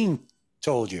Jean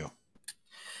told you.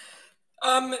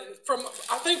 From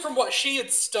what she had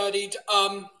studied,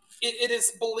 it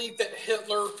is believed that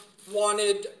Hitler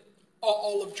wanted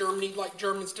all of Germany, like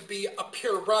Germans, to be a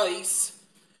pure race.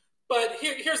 But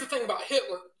here's the thing about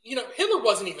Hitler. Hitler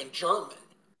wasn't even German.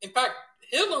 In fact,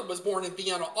 Hitler was born in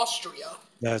Vienna, Austria.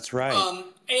 That's right.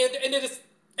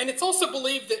 And it's also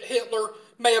believed that Hitler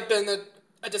may have been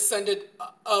a descendant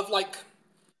of like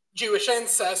Jewish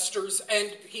ancestors,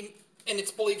 and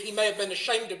it's believed he may have been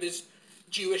ashamed of his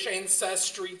Jewish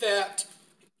ancestry, that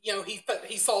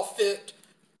he saw fit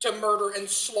to murder and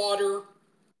slaughter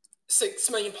 6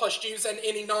 million plus Jews and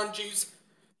any non-Jews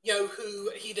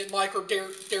who he didn't like or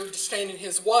dared to stand in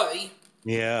his way.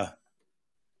 Yeah.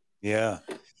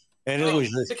 And it was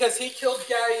because he killed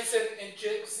gays and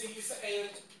gypsies and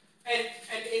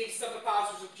any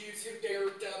sympathizers of Jews who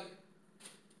dared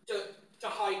to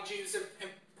hide Jews and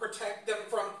protect them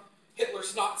from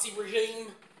Hitler's Nazi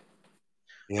regime.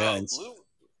 Yeah.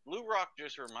 Lou Rock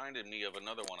just reminded me of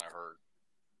another one I heard.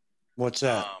 What's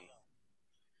that?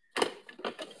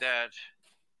 That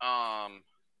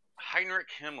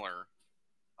Heinrich Himmler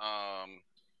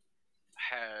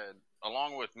had,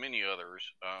 along with many others,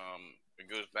 it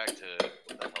goes back to,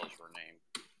 what the hell's her name?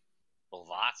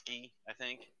 Blavatsky, I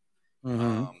think.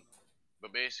 Mm-hmm.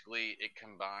 But basically, it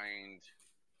combined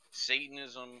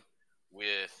Satanism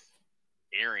with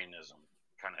Arianism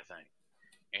kind of thing.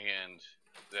 And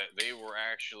that they were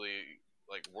actually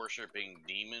like worshiping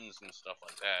demons and stuff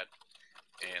like that.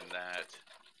 And that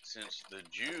since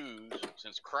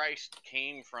Christ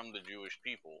came from the Jewish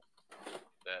people,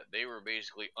 that they were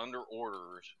basically under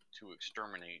orders to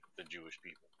exterminate the Jewish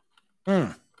people.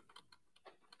 Hmm.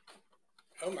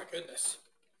 Oh my goodness.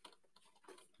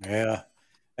 Yeah.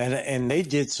 And they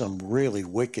did some really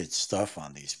wicked stuff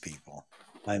on these people.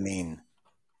 I mean,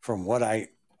 from what I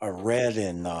read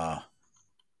and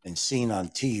seen on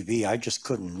TV, I just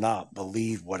could not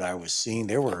believe what I was seeing.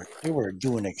 They were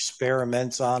doing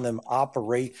experiments on them,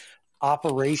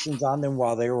 operations on them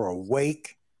while they were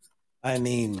awake. I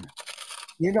mean,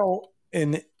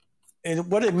 and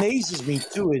what amazes me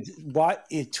too is why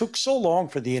it took so long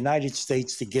for the United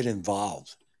States to get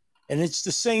involved. And it's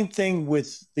the same thing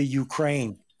with the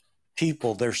Ukraine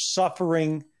people. They're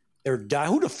suffering. They're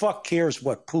dying. Who the fuck cares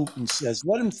what Putin says?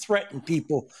 Let him threaten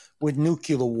people with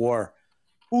nuclear war.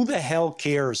 Who the hell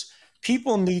cares?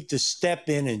 People need to step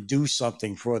in and do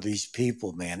something for these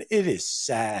people, man. It is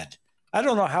sad. I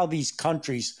don't know how these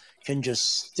countries can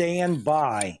just stand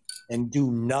by and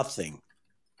do nothing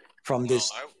from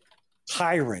this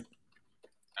tyrant.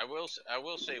 I will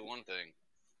say one thing.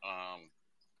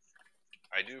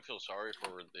 I do feel sorry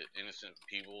for the innocent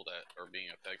people that are being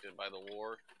affected by the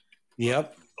war.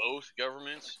 Yep. Both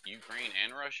governments, Ukraine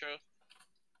and Russia,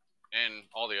 and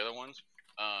all the other ones,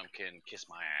 can kiss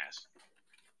my ass.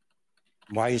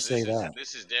 Why you say that?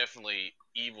 This is definitely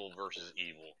evil versus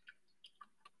evil.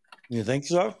 You think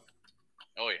so?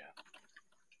 Oh yeah.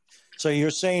 So you're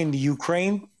saying the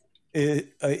Ukraine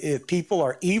people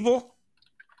are evil?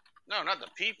 No, not the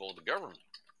people, the government.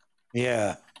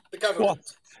 Yeah. The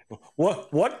government. Well,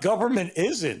 what government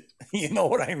isn't? You know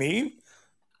what I mean?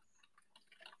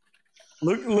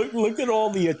 Look at all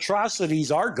the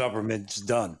atrocities our government's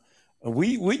done.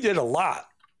 We did a lot.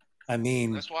 I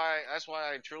mean, that's why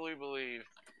I truly believe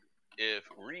if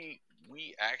we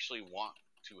actually want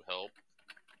to help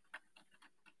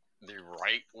the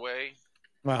right way,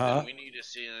 then we need to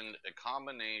send a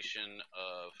combination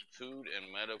of food and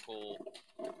medical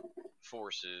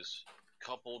forces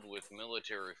coupled with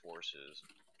military forces.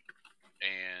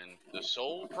 And the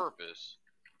sole purpose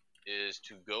is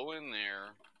to go in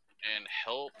there and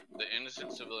help the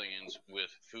innocent civilians with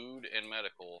food and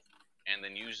medical, and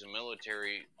then use the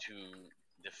military to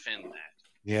defend that.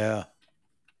 Yeah.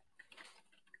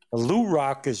 Lou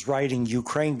Rock is writing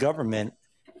Ukraine government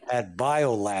had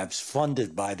biolabs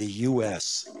funded by the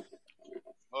U.S.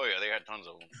 Oh yeah, they got tons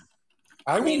of them.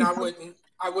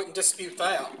 I wouldn't dispute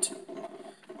that.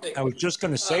 I was just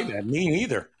going to say that. Me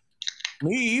either.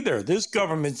 This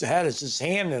government's had its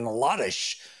hand in a lot of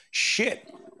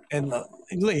shit. And,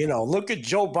 look at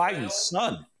Joe Biden's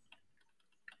son.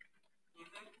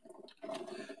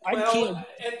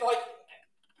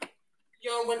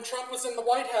 When Trump was in the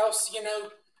White House,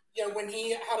 when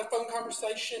he had a phone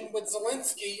conversation with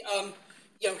Zelensky,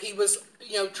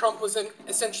 Trump was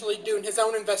essentially doing his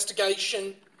own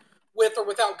investigation with or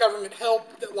without government help,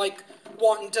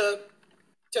 wanting to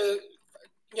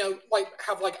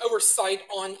have oversight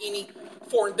on any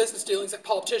foreign business dealings that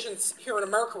politicians here in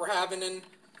America were having, and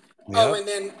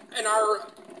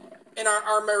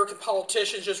our American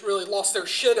politicians just really lost their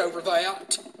shit over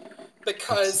that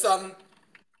because.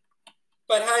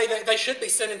 But hey, they should be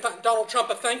sending Donald Trump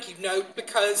a thank you note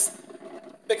because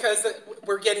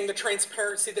we're getting the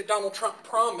transparency that Donald Trump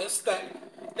promised, that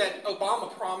Obama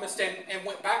promised, and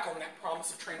went back on that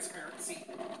promise of transparency.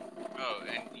 Oh,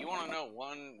 and you want to know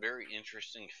one very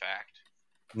interesting fact?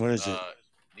 What is it?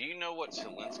 Do you know what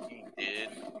Zelensky did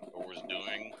or was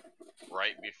doing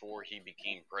right before he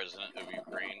became president of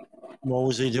Ukraine? What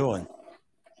was he doing?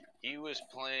 He was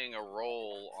playing a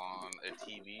role on a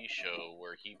TV show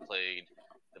where he played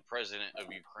the president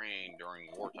of Ukraine during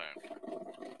wartime.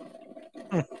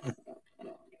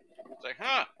 It's like,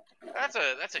 that's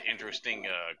an interesting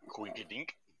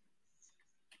quinky-dink.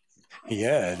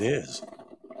 Yeah, it is.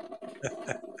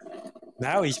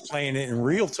 Now he's playing it in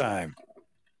real time.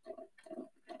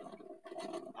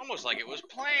 Almost like it was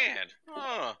planned.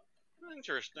 Huh.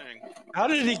 Interesting. How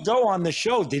did he go on the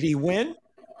show? Did he win?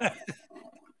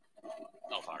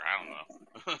 Oh, fuck, I don't know.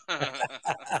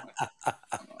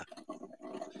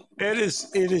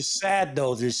 It is sad,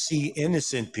 though, to see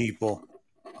innocent people.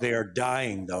 They are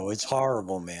dying, though. It's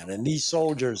horrible, man. And these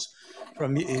soldiers,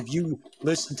 if you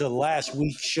listen to last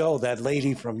week's show, that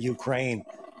lady from Ukraine,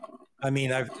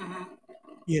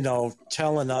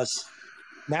 telling us,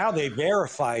 now they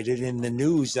verified it in the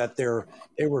news that they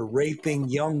were raping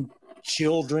young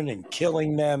children and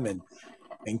killing them and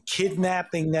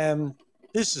kidnapping them.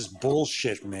 This is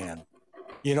bullshit, man.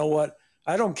 You know what?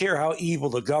 I don't care how evil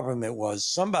the government was.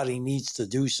 Somebody needs to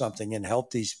do something and help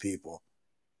these people.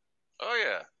 Oh,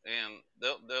 yeah. And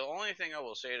the only thing I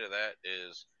will say to that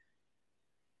is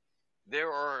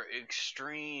there are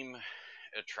extreme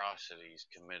atrocities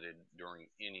committed during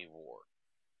any war.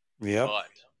 Yeah.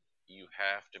 But you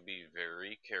have to be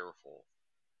very careful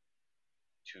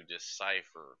to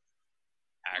decipher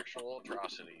actual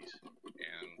atrocities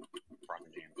and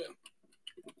propaganda.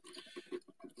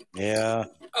 Yeah.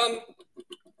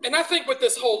 And I think with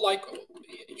this whole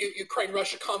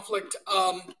Ukraine-Russia conflict,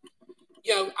 I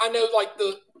know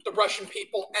the Russian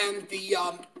people and the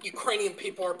Ukrainian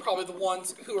people are probably the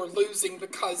ones who are losing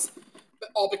because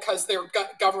their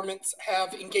governments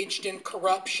have engaged in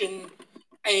corruption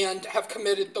and have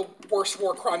committed the worst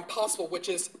war crime possible, which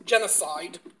is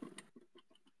genocide.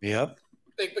 Yep.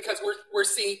 Because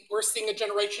we're seeing a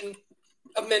generation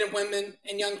of men and women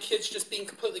and young kids just being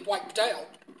completely wiped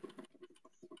out.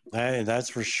 Hey, that's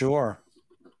for sure.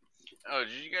 Oh,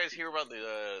 did you guys hear about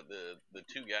the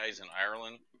two guys in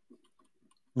Ireland?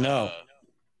 No.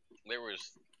 there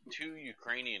was 2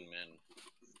 Ukrainian men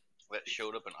that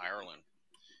showed up in Ireland,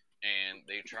 and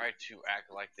they tried to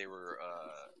act like they were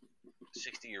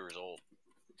 60 years old,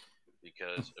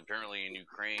 because apparently in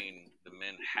Ukraine the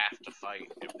men have to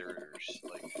fight if they're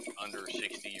like under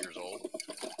 60 years old,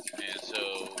 and so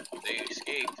they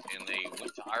escaped and they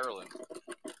went to Ireland,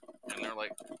 and they're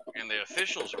like, and the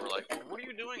officials were like, well, what are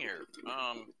you doing here?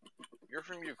 You're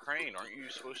from Ukraine, aren't you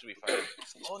supposed to be fighting?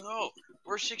 Oh no,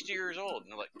 we're 60 years old.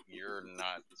 And they're like, you're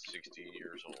not 60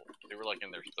 years old. They were like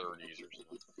in their 30s or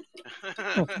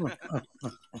something.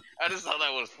 I just thought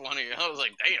that was funny. I was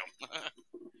like, damn.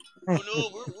 Oh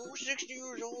no, we're 60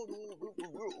 years old.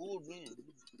 We're old men.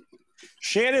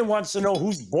 Shannon wants to know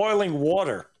who's boiling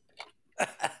water.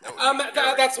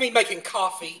 That's me making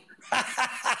coffee.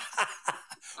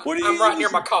 What are I'm you right near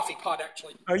using? my coffee pot,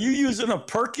 actually. Are you using a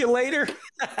percolator?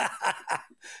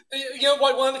 You know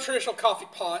what? One of the traditional coffee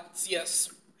pots, yes.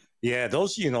 Yeah,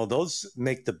 those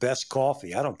make the best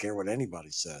coffee. I don't care what anybody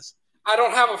says. I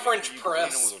don't have a French You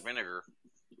press. clean them with vinegar.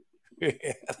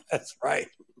 Yeah, that's right.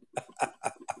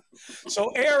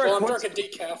 So, Eric, Well, I'm drinking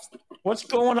decaf. what's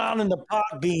going on in the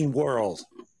Podbean world?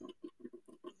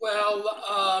 Well,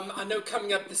 I know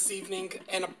coming up this evening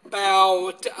in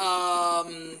about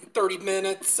 30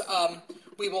 minutes,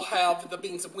 we will have the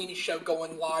Beans and Weenie show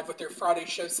going live with their Friday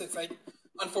show, since they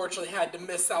unfortunately had to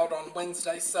miss out on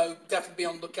Wednesday. So definitely be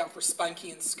on the lookout for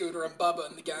Spanky and Scooter and Bubba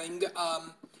and the gang.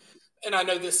 And I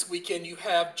know this weekend you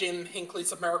have Jim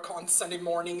Hinckley's America on Sunday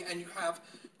morning, and you have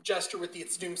Jester with the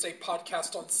It's Doomsday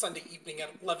podcast on Sunday evening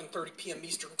at 11:30 p.m.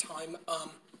 Eastern Time.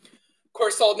 Of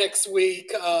course, all next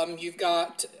week, you've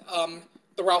got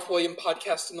the Ralph William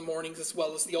podcast in the mornings, as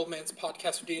well as the Old Man's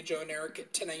podcast with Dia, Joe, and Eric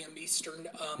at 10 a.m. Eastern.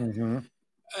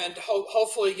 And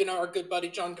hopefully, you know, our good buddy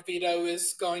John DeVito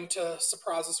is going to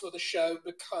surprise us with a show,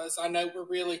 because I know we're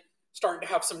really starting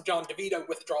to have some John DeVito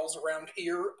withdrawals around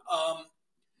here.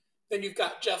 Then you've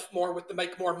got Jeff Moore with the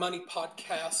Make More Money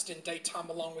podcast in daytime,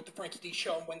 along with the Frankie D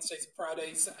show on Wednesdays and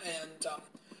Fridays. And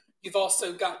you've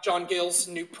also got John Gale's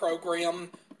new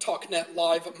program, TalkNet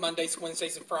Live, Mondays,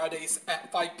 Wednesdays, and Fridays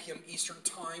at 5 p.m. Eastern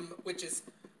Time, which is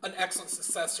an excellent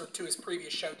successor to his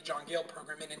previous show, the John Gale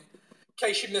program. And in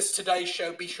case you missed today's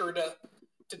show, be sure to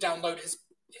download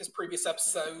his previous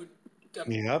episode that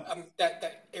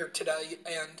aired today.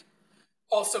 And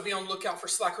also be on the lookout for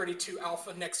Slack Ready 2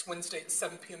 Alpha next Wednesday at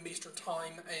 7 p.m. Eastern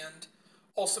Time. And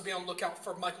also be on the lookout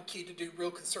for Mike and Key to do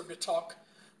Real Conservative Talk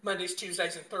Mondays,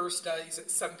 Tuesdays, and Thursdays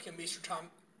at 7 p.m. Eastern Time,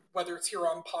 whether it's here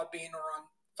on Podbean or on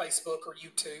Facebook or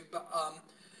YouTube.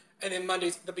 And then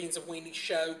Mondays, the Beans and Weenie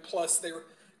show, plus their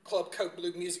Club Code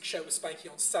Blue music show with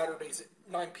Spanky on Saturdays at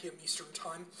 9 p.m. Eastern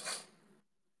Time.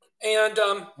 And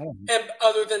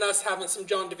other than us having some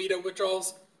John DeVito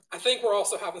withdrawals, I think we're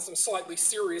also having some slightly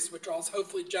serious withdrawals.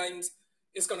 Hopefully James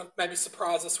is going to maybe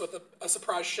surprise us with a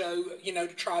surprise show, you know,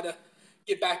 to try to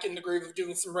get back in the groove of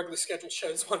doing some regularly scheduled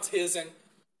shows once his and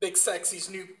Big Sexy's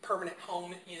new permanent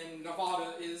home in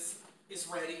Nevada is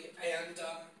ready. And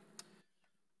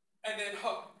then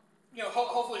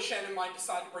hopefully Shannon might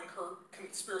decide to bring her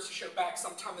conspiracy show back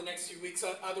sometime in the next few weeks.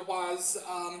 Otherwise,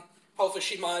 hopefully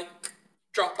she might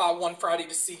drop by one Friday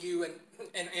to see you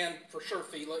and for sure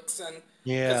Felix, and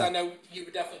because I know you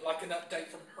would definitely like an update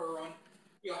from her on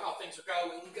how things are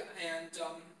going. And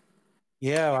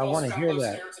I want to hear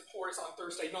that. Nerds and Pours on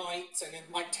Thursday nights, and then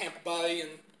Mike Tampa Bay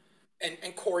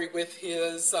and Corey with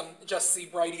his Just See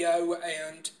Radio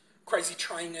and Crazy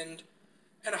Train and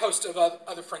a host of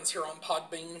other friends here on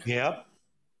Podbean. Yep.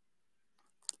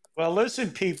 Well,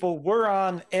 listen, people, we're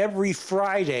on every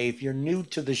Friday. If you're new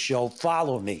to the show,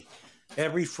 follow me.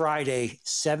 Every Friday,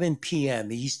 7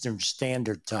 p.m. Eastern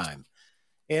Standard Time.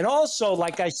 And also,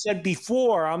 like I said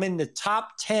before, I'm in the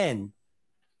top 10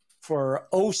 for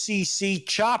OCC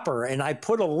Chopper, and I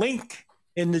put a link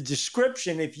in the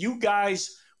description. If you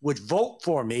guys would vote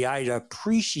for me, I'd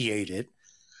appreciate it.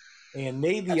 And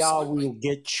maybe I will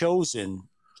get chosen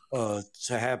to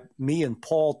have me and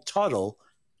Paul Tuttle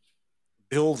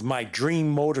build my dream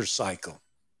motorcycle.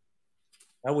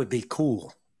 That would be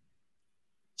cool.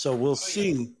 So we'll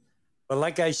see. But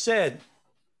like I said,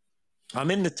 I'm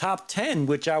in the top 10,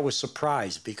 which I was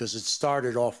surprised because it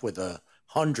started off with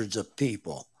hundreds of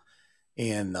people.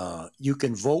 And you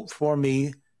can vote for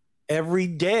me every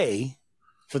day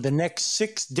for the next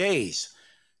 6 days.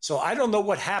 So I don't know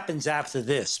what happens after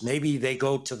this. Maybe they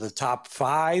go to the top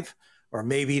 5, or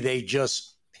maybe they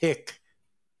just pick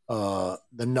the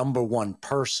number one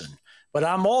person. But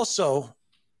I'm also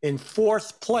in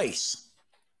 4th place.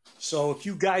 So if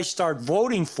you guys start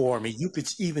voting for me, you could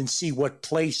even see what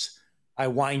place I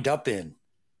wind up in.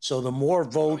 So the more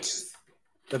votes,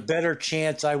 the better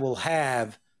chance I will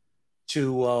have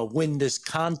to win this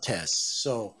contest.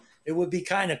 So it would be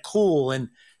kind of cool. And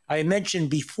I mentioned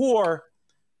before,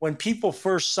 when people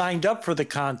first signed up for the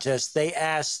contest, they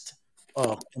asked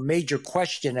a major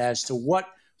question as to what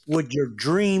would your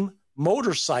dream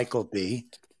motorcycle be?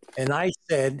 And I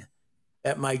said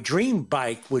that my dream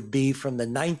bike would be from the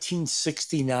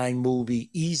 1969 movie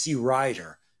Easy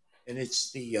Rider. And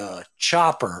it's the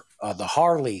chopper, the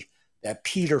Harley that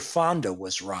Peter Fonda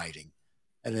was riding.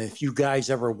 And if you guys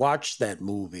ever watched that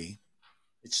movie,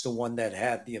 it's the one that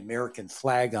had the American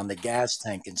flag on the gas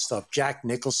tank and stuff. Jack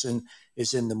Nicholson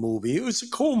is in the movie. It was a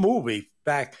cool movie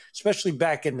especially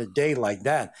back in the day like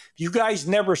that. If you guys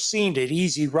never seen it,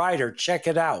 Easy Rider, check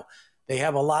it out. They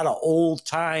have a lot of old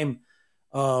time,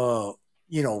 like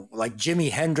Jimi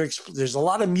Hendrix. There's a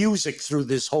lot of music through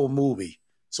this whole movie.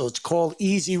 So it's called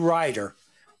Easy Rider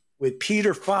with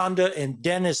Peter Fonda and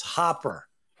Dennis Hopper.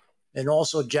 And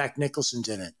also Jack Nicholson's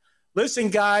in it. Listen,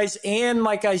 guys, Ann,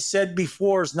 like I said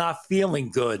before, is not feeling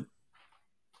good.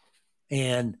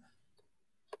 And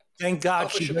thank God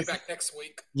she'll be back next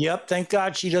week. Yep, thank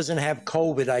God she doesn't have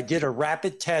COVID. I did a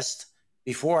rapid test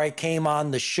before I came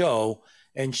on the show,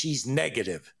 and she's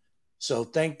negative. So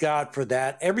thank God for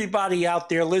that. Everybody out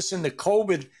there, listen, the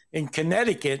COVID in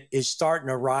Connecticut is starting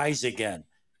to rise again.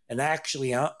 And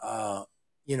actually,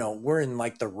 we're in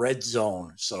like the red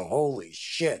zone. So holy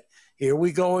shit, here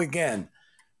we go again.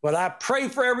 But I pray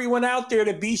for everyone out there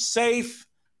to be safe,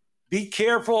 be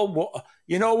careful.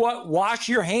 You know what? Wash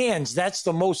your hands. That's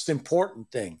the most important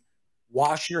thing.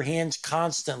 Wash your hands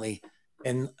constantly.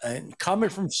 And coming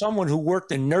from someone who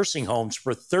worked in nursing homes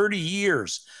for 30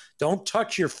 years, don't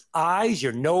touch your eyes,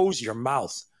 your nose, your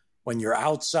mouth when you're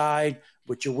outside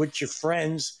with your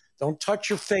friends. Don't touch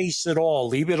your face at all.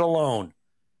 Leave it alone.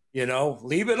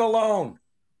 Leave it alone.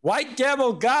 White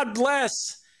Devil, God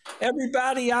bless.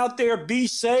 Everybody out there, be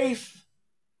safe.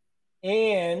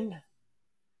 And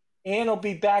Ann will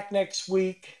be back next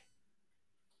week.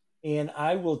 And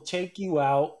I will take you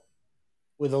out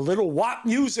with a little WAP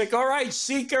music. All right,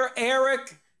 Seeker,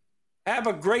 Eric, have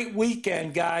a great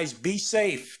weekend, guys. Be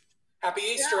safe. Happy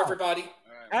Easter, everybody.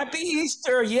 Happy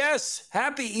Easter, yes.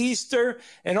 Happy Easter.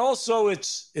 And also,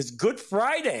 it's Good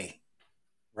Friday,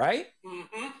 right?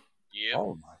 Mm-hmm. Yep.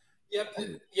 Oh, my.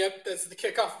 Yep, that's the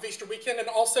kickoff of Easter weekend. And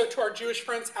also to our Jewish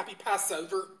friends, happy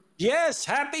Passover. Yes,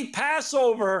 happy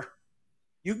Passover.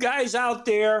 You guys out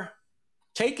there,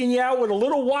 taking you out with a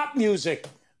little WAP music.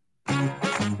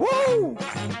 Woo!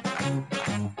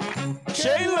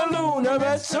 C'è la luna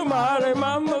verso mare,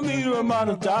 mamma mia,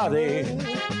 manatare.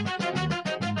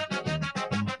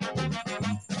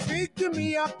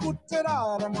 Figli a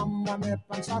cutterare, mamma mia,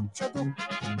 pensaccia tu.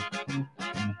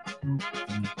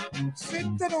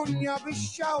 Sitte non ha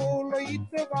pisciaolo,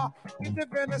 ite va, ite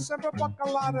viene sempre a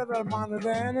calare del mano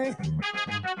bene.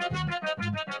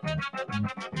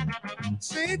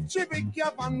 Se ci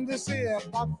picchia fantasia,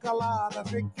 baccalare,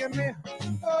 figli me.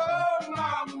 Oh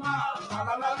mamma, la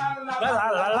la la la La la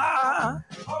la la.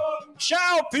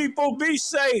 Ciao, people. Be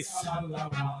safe.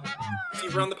 See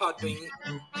you around the pod bean.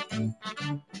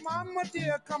 Mama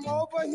dear, come over here.